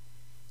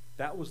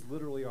 That was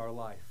literally our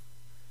life.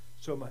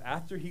 So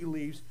after he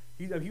leaves,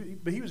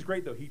 but he was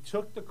great, though. He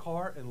took the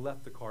car and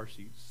left the car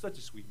seat. Such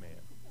a sweet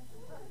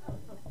man.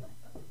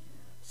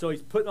 So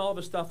he's putting all of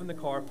his stuff in the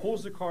car,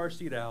 pulls the car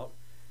seat out.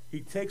 He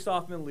takes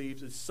off and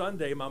leaves. It's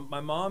Sunday.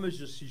 My mom is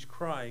she's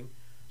crying.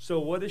 So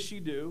what does she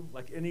do?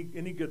 Like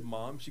any good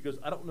mom, she goes,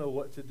 I don't know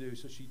what to do.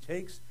 So she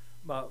takes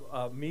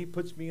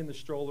puts me in the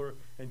stroller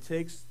and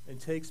takes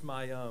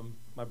my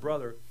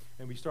brother,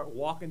 and we start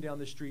walking down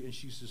the street, and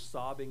she's just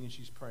sobbing and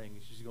she's praying.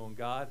 And she's going,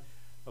 God,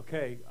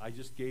 okay, I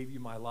just gave you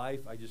my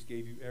life. I just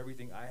gave you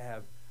everything. I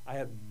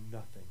have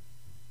nothing.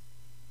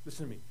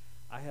 Listen to me.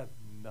 I have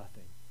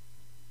nothing.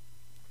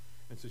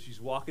 And so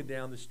she's walking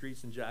down the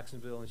streets in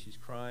Jacksonville, and she's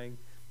crying,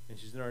 and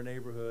she's in our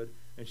neighborhood,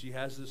 and she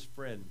has this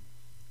friend.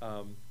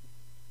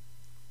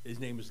 His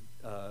name is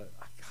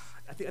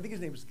I think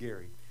his name is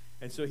Gary.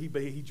 And so he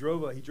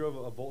drove a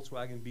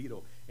Volkswagen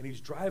Beetle, and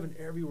he's driving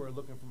everywhere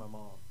looking for my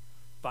mom.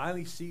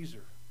 Finally sees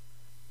her,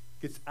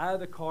 gets out of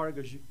the car and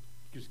goes,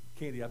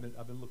 Candy, I've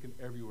been looking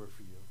everywhere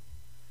for you.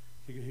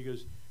 He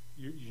goes,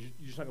 you're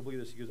just not gonna believe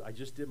this. He goes, I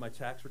just did my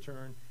tax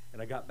return,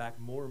 and I got back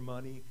more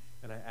money,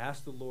 and I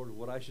asked the Lord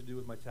what I should do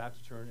with my tax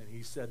return, and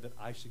he said that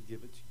I should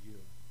give it to you.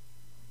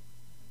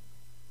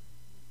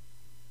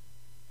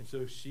 And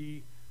so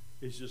she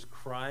is just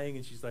crying,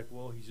 and she's like,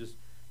 well, he's just,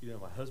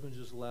 my husband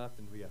just left,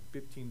 and we have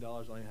 $15.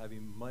 I don't have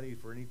any money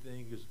for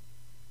anything. He goes,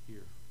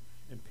 here,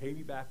 and pay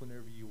me back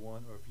whenever you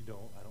want, or if you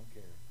don't, I don't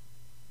care.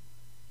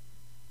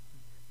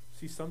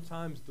 See,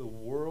 sometimes the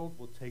world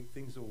will take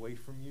things away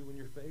from you in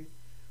your faith,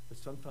 but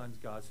sometimes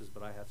God says,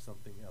 but I have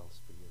something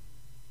else for you.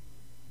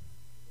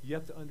 You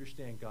have to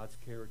understand God's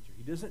character.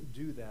 He doesn't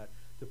do that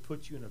to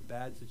put you in a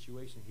bad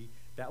situation.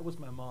 That was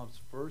my mom's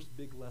first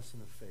big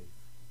lesson of faith.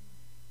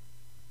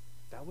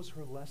 That was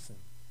her lesson.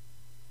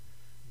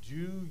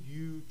 Do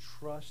you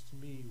trust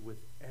me with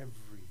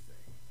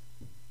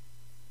everything?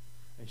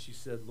 And she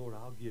said, Lord,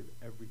 I'll give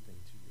everything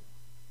to you.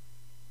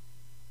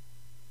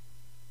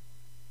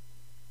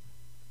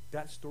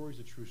 That story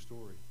is a true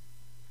story.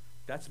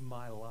 That's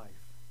my life.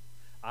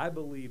 I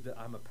believe that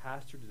I'm a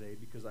pastor today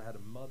because I had a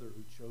mother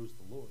who chose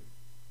the Lord.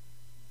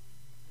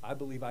 I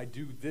believe I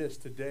do this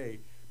today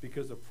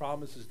because of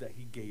promises that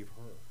he gave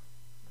her.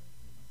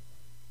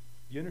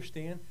 You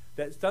understand?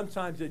 That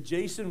sometimes that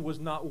Jason was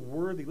not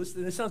worthy.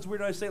 Listen, this sounds weird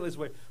when I say it this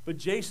way, but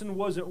Jason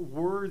wasn't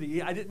worthy.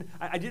 I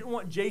didn't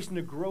want Jason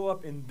to grow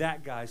up in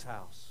that guy's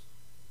house.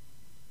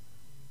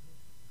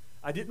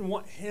 I didn't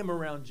want him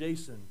around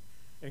Jason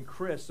and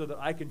Chris so that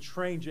I can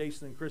train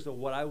Jason and Chris of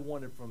what I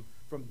wanted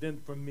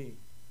from me.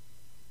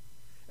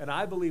 And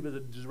I believe as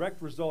a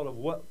direct result of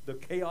what the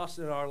chaos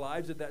in our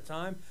lives at that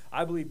time,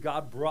 I believe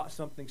God brought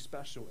something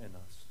special in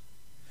us.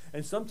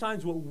 And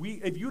sometimes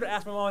if you would have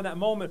asked my mom in that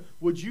moment,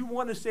 would you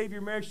want to save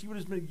your marriage? She would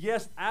have been,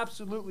 yes,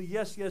 absolutely,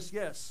 yes, yes,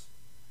 yes.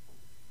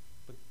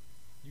 But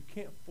you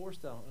can't force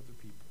that on other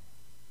people.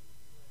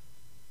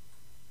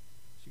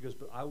 She goes,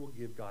 but I will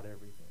give God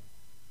everything,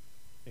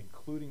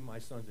 including my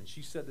sons. And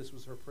she said this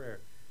was her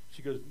prayer.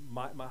 She goes,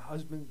 my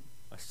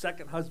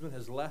second husband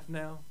has left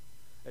now.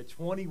 At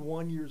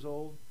 21 years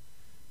old,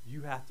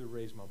 you have to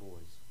raise my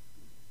boys.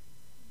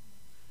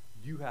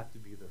 You have to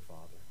be their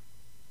father.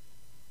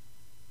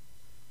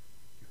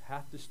 You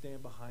have to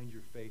stand behind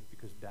your faith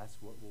because that's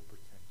what will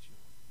protect you.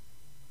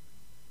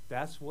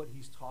 That's what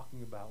he's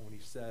talking about when he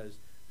says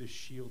the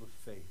shield of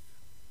faith.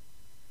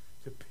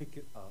 To pick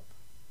it up.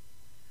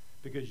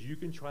 Because you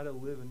can try to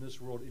live in this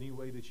world any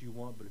way that you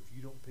want, but if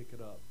you don't pick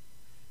it up,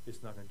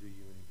 it's not going to do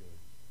you any good.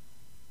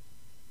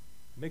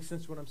 Make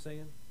sense what I'm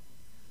saying?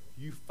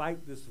 You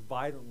fight this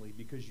violently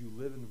because you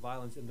live in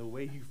violence, and the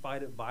way you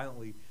fight it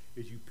violently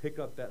is you pick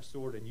up that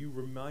sword and you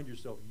remind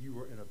yourself you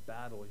were in a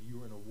battle and you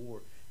were in a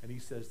war, and he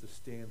says to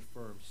stand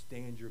firm,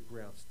 stand your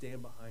ground,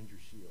 stand behind your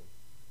shield.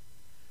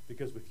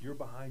 Because if you're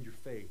behind your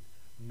faith,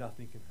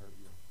 nothing can hurt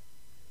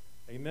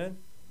you. Amen?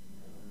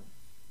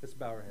 Let's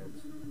bow our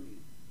heads.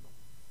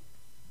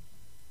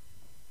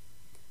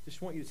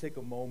 Just want you to take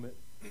a moment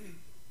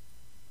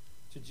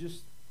to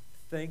just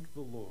thank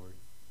the Lord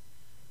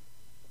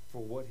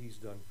for what he's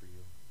done for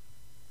you.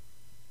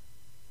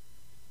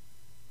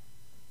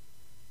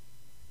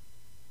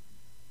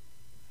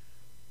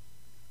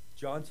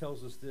 John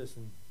tells us this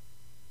in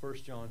 1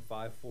 John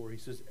 5:4. He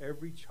says,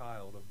 every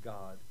child of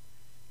God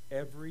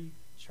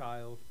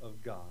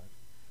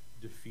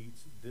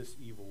defeats this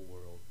evil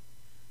world,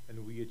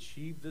 and we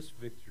achieve this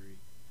victory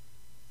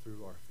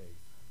through our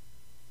faith.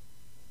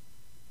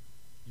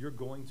 You're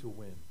going to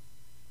win.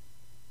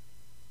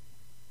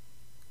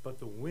 But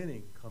the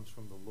winning comes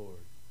from the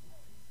Lord.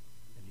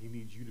 And he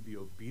needs you to be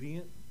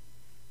obedient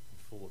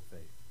and full of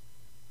faith.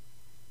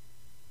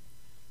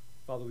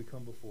 Father, we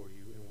come before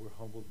you and we're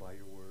humbled by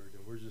your word.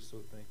 And we're just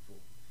so thankful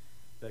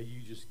that you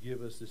just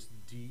give us this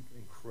deep,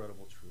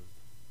 incredible truth.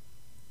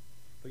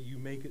 But you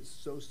make it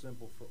so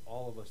simple for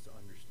all of us to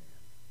understand.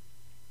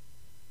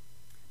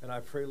 And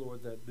I pray,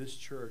 Lord, that this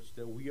church,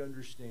 that we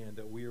understand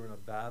that we are in a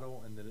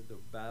battle and that the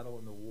battle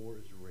and the war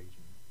is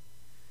raging.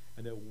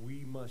 And that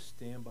we must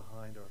stand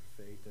behind our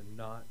faith and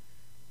not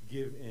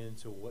give in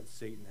to what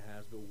Satan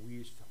has, but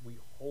we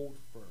hold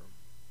firm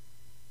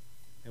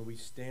and we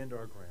stand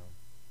our ground.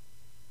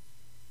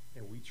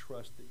 And we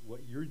trust that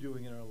what you're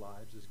doing in our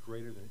lives is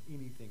greater than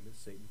anything that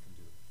Satan can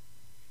do.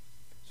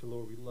 So,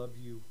 Lord, we love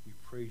you, we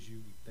praise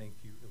you, we thank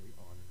you, and we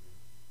honor you.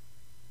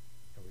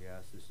 And we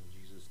ask this in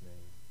Jesus' name.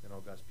 And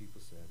all God's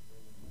people said,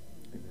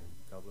 amen.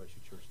 God bless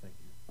you, church. Thank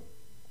you.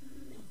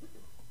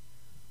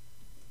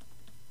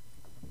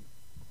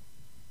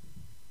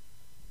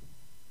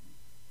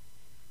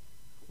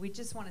 We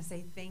just want to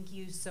say thank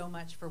you so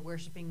much for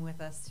worshiping with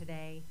us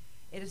today.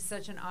 It is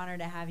such an honor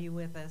to have you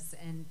with us.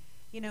 And,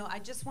 you know, I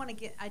just want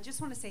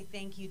to say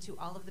thank you to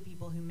all of the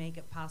people who make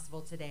it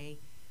possible today,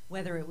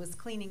 whether it was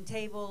cleaning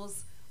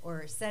tables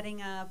or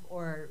setting up,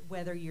 or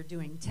whether you're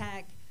doing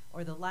tech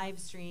or the live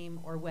stream,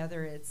 or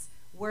whether it's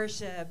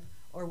worship,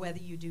 or whether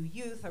you do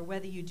youth, or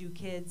whether you do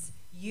kids.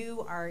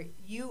 You are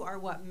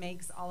what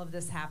makes all of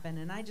this happen.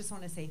 And I just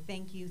want to say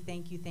thank you,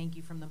 thank you, thank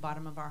you from the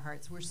bottom of our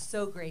hearts. We're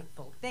so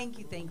grateful. Thank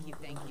you, thank you,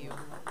 thank you.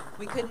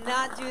 We could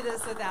not do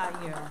this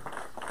without you.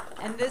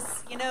 And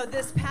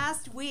this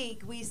past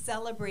week, we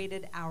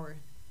celebrated our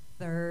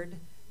 3rd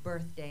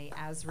birthday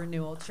as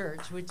Renewal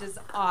Church, which is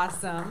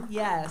awesome.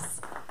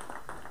 Yes.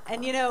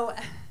 And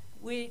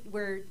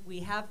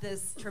we have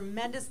this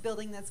tremendous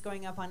building that's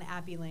going up on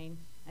Abbey Lane,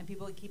 and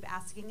people keep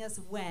asking us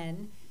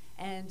when.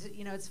 And,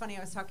 it's funny,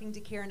 I was talking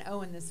to Karen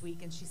Owen this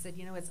week, and she said,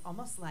 it's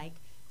almost like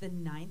the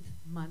 9th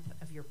month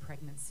of your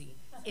pregnancy.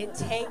 It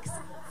takes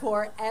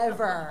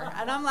forever.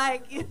 And I'm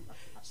like,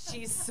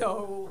 she's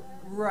so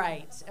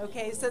right.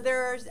 Okay, so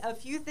there are a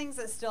few things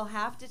that still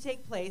have to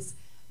take place,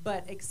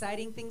 but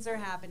exciting things are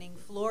happening.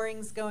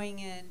 Flooring's going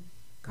in,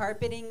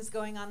 carpeting's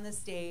going on the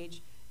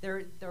stage.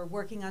 They're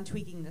working on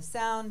tweaking the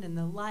sound and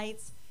the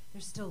lights.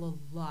 There's still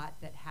a lot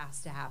that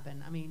has to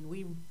happen. I mean,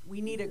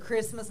 we need a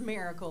Christmas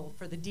miracle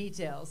for the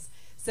details.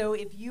 So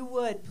if you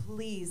would,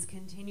 please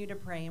continue to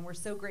pray. And we're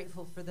so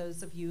grateful for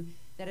those of you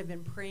that have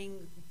been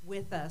praying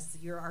with us.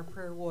 You're our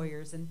prayer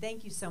warriors. And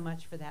thank you so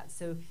much for that.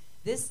 So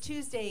this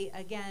Tuesday,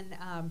 again,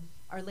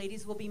 our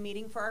ladies will be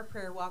meeting for our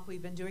prayer walk.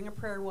 We've been doing a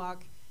prayer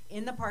walk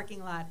in the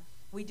parking lot.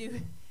 We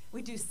do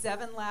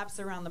 7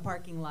 laps around the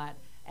parking lot.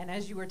 And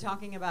as you were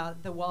talking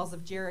about the walls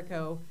of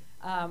Jericho,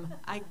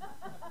 I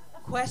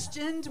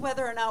questioned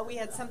whether or not we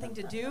had something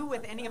to do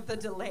with any of the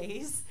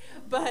delays,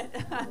 but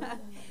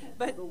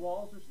The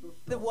walls are still strong.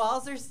 The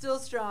walls are still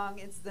strong.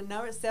 It's the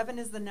number 7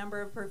 is the number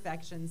of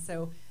perfection.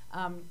 So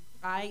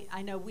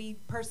I know we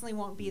personally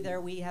won't be there.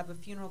 We have a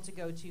funeral to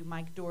go to.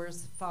 Mike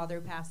Doerr's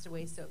father passed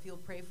away, so if you'll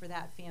pray for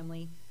that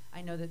family,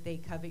 I know that they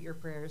covet your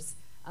prayers.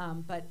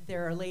 But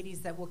there are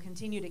ladies that will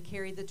continue to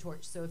carry the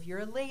torch. So if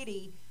you're a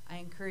lady, I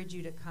encourage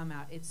you to come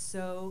out. It's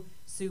so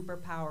super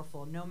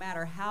powerful. No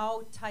matter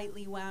how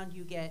tightly wound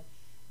you get,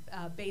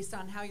 based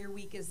on how your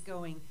week is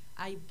going,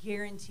 I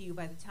guarantee you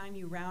by the time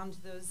you round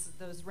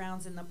those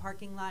rounds in the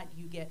parking lot,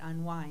 you get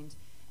unwind.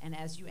 And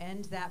as you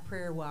end that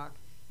prayer walk,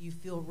 you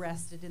feel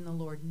rested in the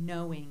Lord,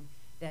 knowing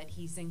that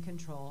he's in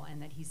control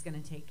and that he's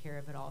going to take care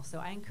of it all. So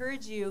I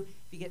encourage you,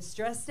 if you get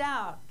stressed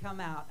out,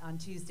 come out on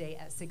Tuesday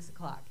at 6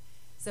 o'clock.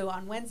 So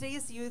on Wednesday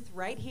is youth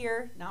right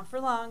here, not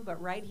for long,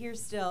 but right here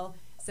still.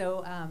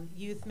 So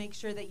youth, make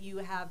sure that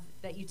you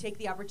take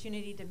the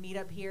opportunity to meet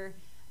up here.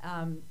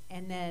 And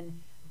then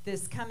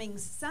this coming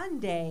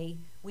Sunday,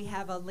 we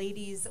have a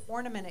ladies'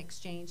 ornament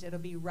exchange. It'll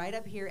be right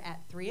up here at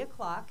 3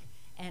 o'clock.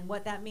 And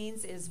what that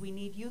means is we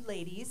need you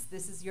ladies.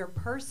 This is your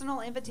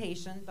personal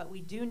invitation, but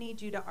we do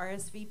need you to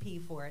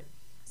RSVP for it.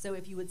 So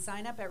if you would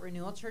sign up at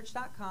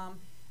renewalchurch.com,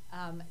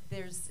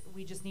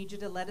 we just need you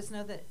to let us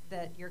know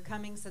that you're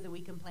coming so that we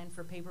can plan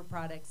for paper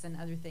products and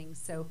other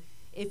things. So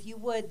if you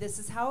would, this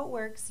is how it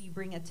works. You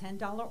bring a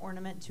 $10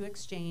 ornament to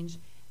exchange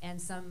and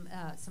some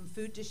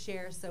food to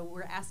share. So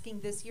we're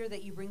asking this year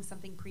that you bring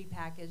something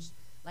prepackaged,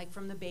 like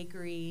from the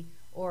bakery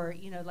or,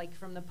 like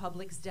from the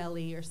Publix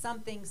deli or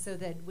something, so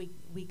that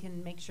we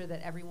can make sure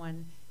that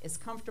everyone is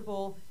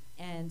comfortable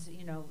and,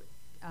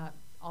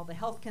 all the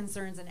health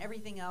concerns and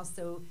everything else.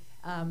 So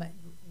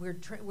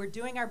we're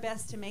doing our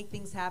best to make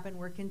things happen.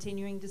 We're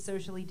continuing to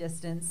socially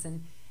distance.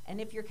 And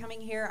if you're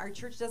coming here, our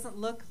church doesn't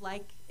look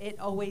like it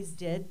always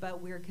did,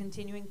 but we're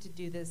continuing to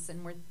do this,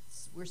 and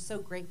we're so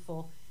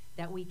grateful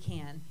that we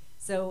can.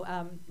 So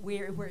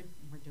we're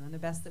doing the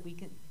best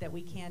that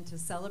we can to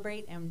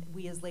celebrate, and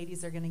we as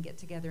ladies are going to get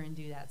together and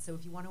do that. So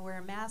if you want to wear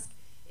a mask,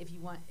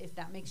 if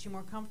that makes you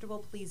more comfortable,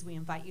 please, we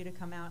invite you to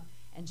come out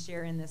and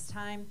share in this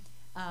time.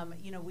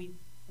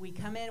 We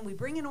come in, we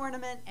bring an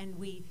ornament, and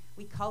we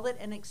call it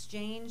an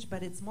exchange,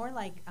 but it's more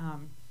like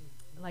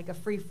a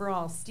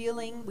free-for-all.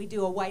 Stealing, we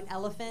do a white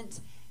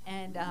elephant,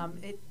 and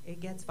it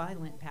gets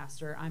violent,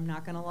 Pastor. I'm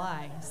not going to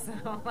lie.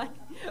 So,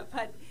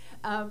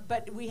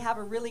 but we have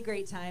a really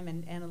great time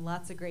and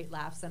lots of great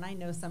laughs, and I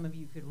know some of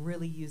you could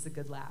really use a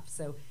good laugh.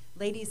 So,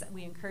 ladies,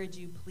 we encourage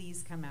you,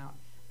 please come out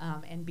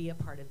and be a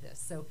part of this.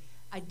 So,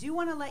 I do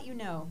want to let you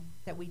know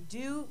that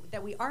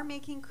we are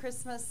making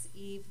Christmas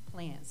Eve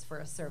plans for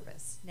a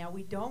service. Now,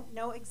 we don't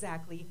know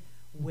exactly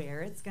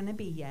where it's going to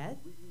be yet.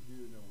 We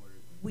do know where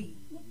it's going to be.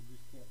 We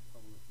just can't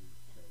publicly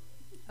say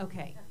that.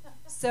 Okay,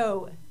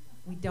 so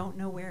we don't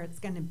know where it's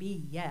going to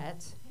be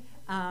yet.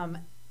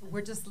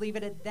 We'll just leave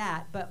it at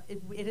that, but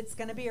it's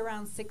going to be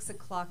around 6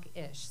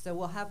 o'clock-ish. So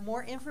we'll have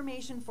more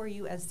information for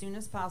you as soon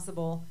as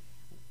possible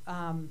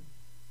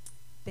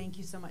thank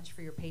you so much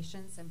for your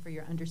patience and for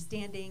your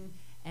understanding.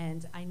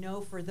 And I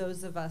know for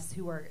those of us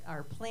who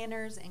are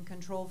planners and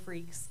control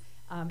freaks,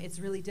 it's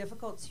really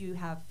difficult to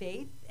have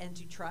faith and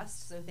to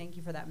trust. So thank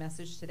you for that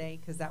message today,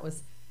 because that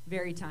was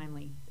very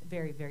timely,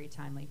 very, very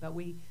timely. But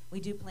we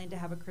do plan to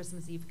have a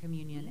Christmas Eve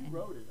communion. You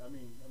wrote it. I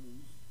mean.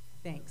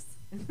 Thanks.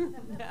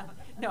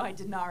 No, I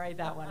did not write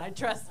that one. I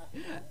trust.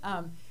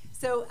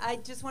 So I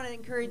just want to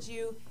encourage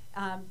you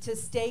to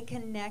stay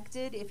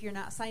connected. If you're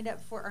not signed up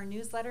for our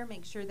newsletter,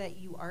 make sure that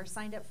you are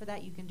signed up for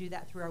that. You can do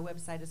that through our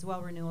website as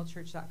well,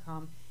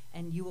 renewalchurch.com,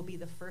 and you will be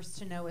the first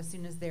to know as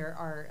soon as there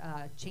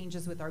are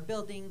changes with our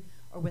building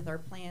or with our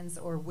plans,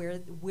 or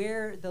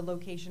where the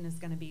location is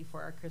going to be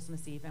for our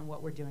Christmas Eve and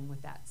what we're doing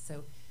with that.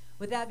 So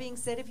with that being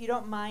said, if you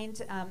don't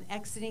mind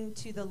exiting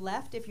to the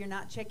left, if you're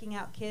not checking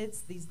out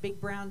kids, these big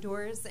brown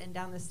doors and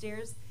down the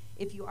stairs.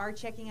 If you are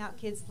checking out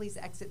kids, please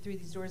exit through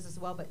these doors as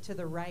well, but to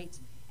the right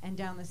and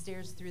down the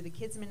stairs through the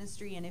kids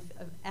ministry. And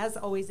as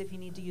always, if you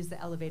need to use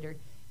the elevator,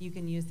 you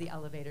can use the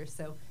elevator.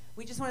 So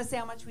we just want to say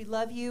how much we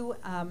love you.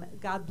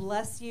 God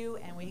bless you,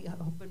 and we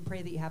hope and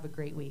pray that you have a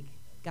great week.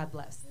 God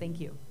bless. Thank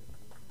you.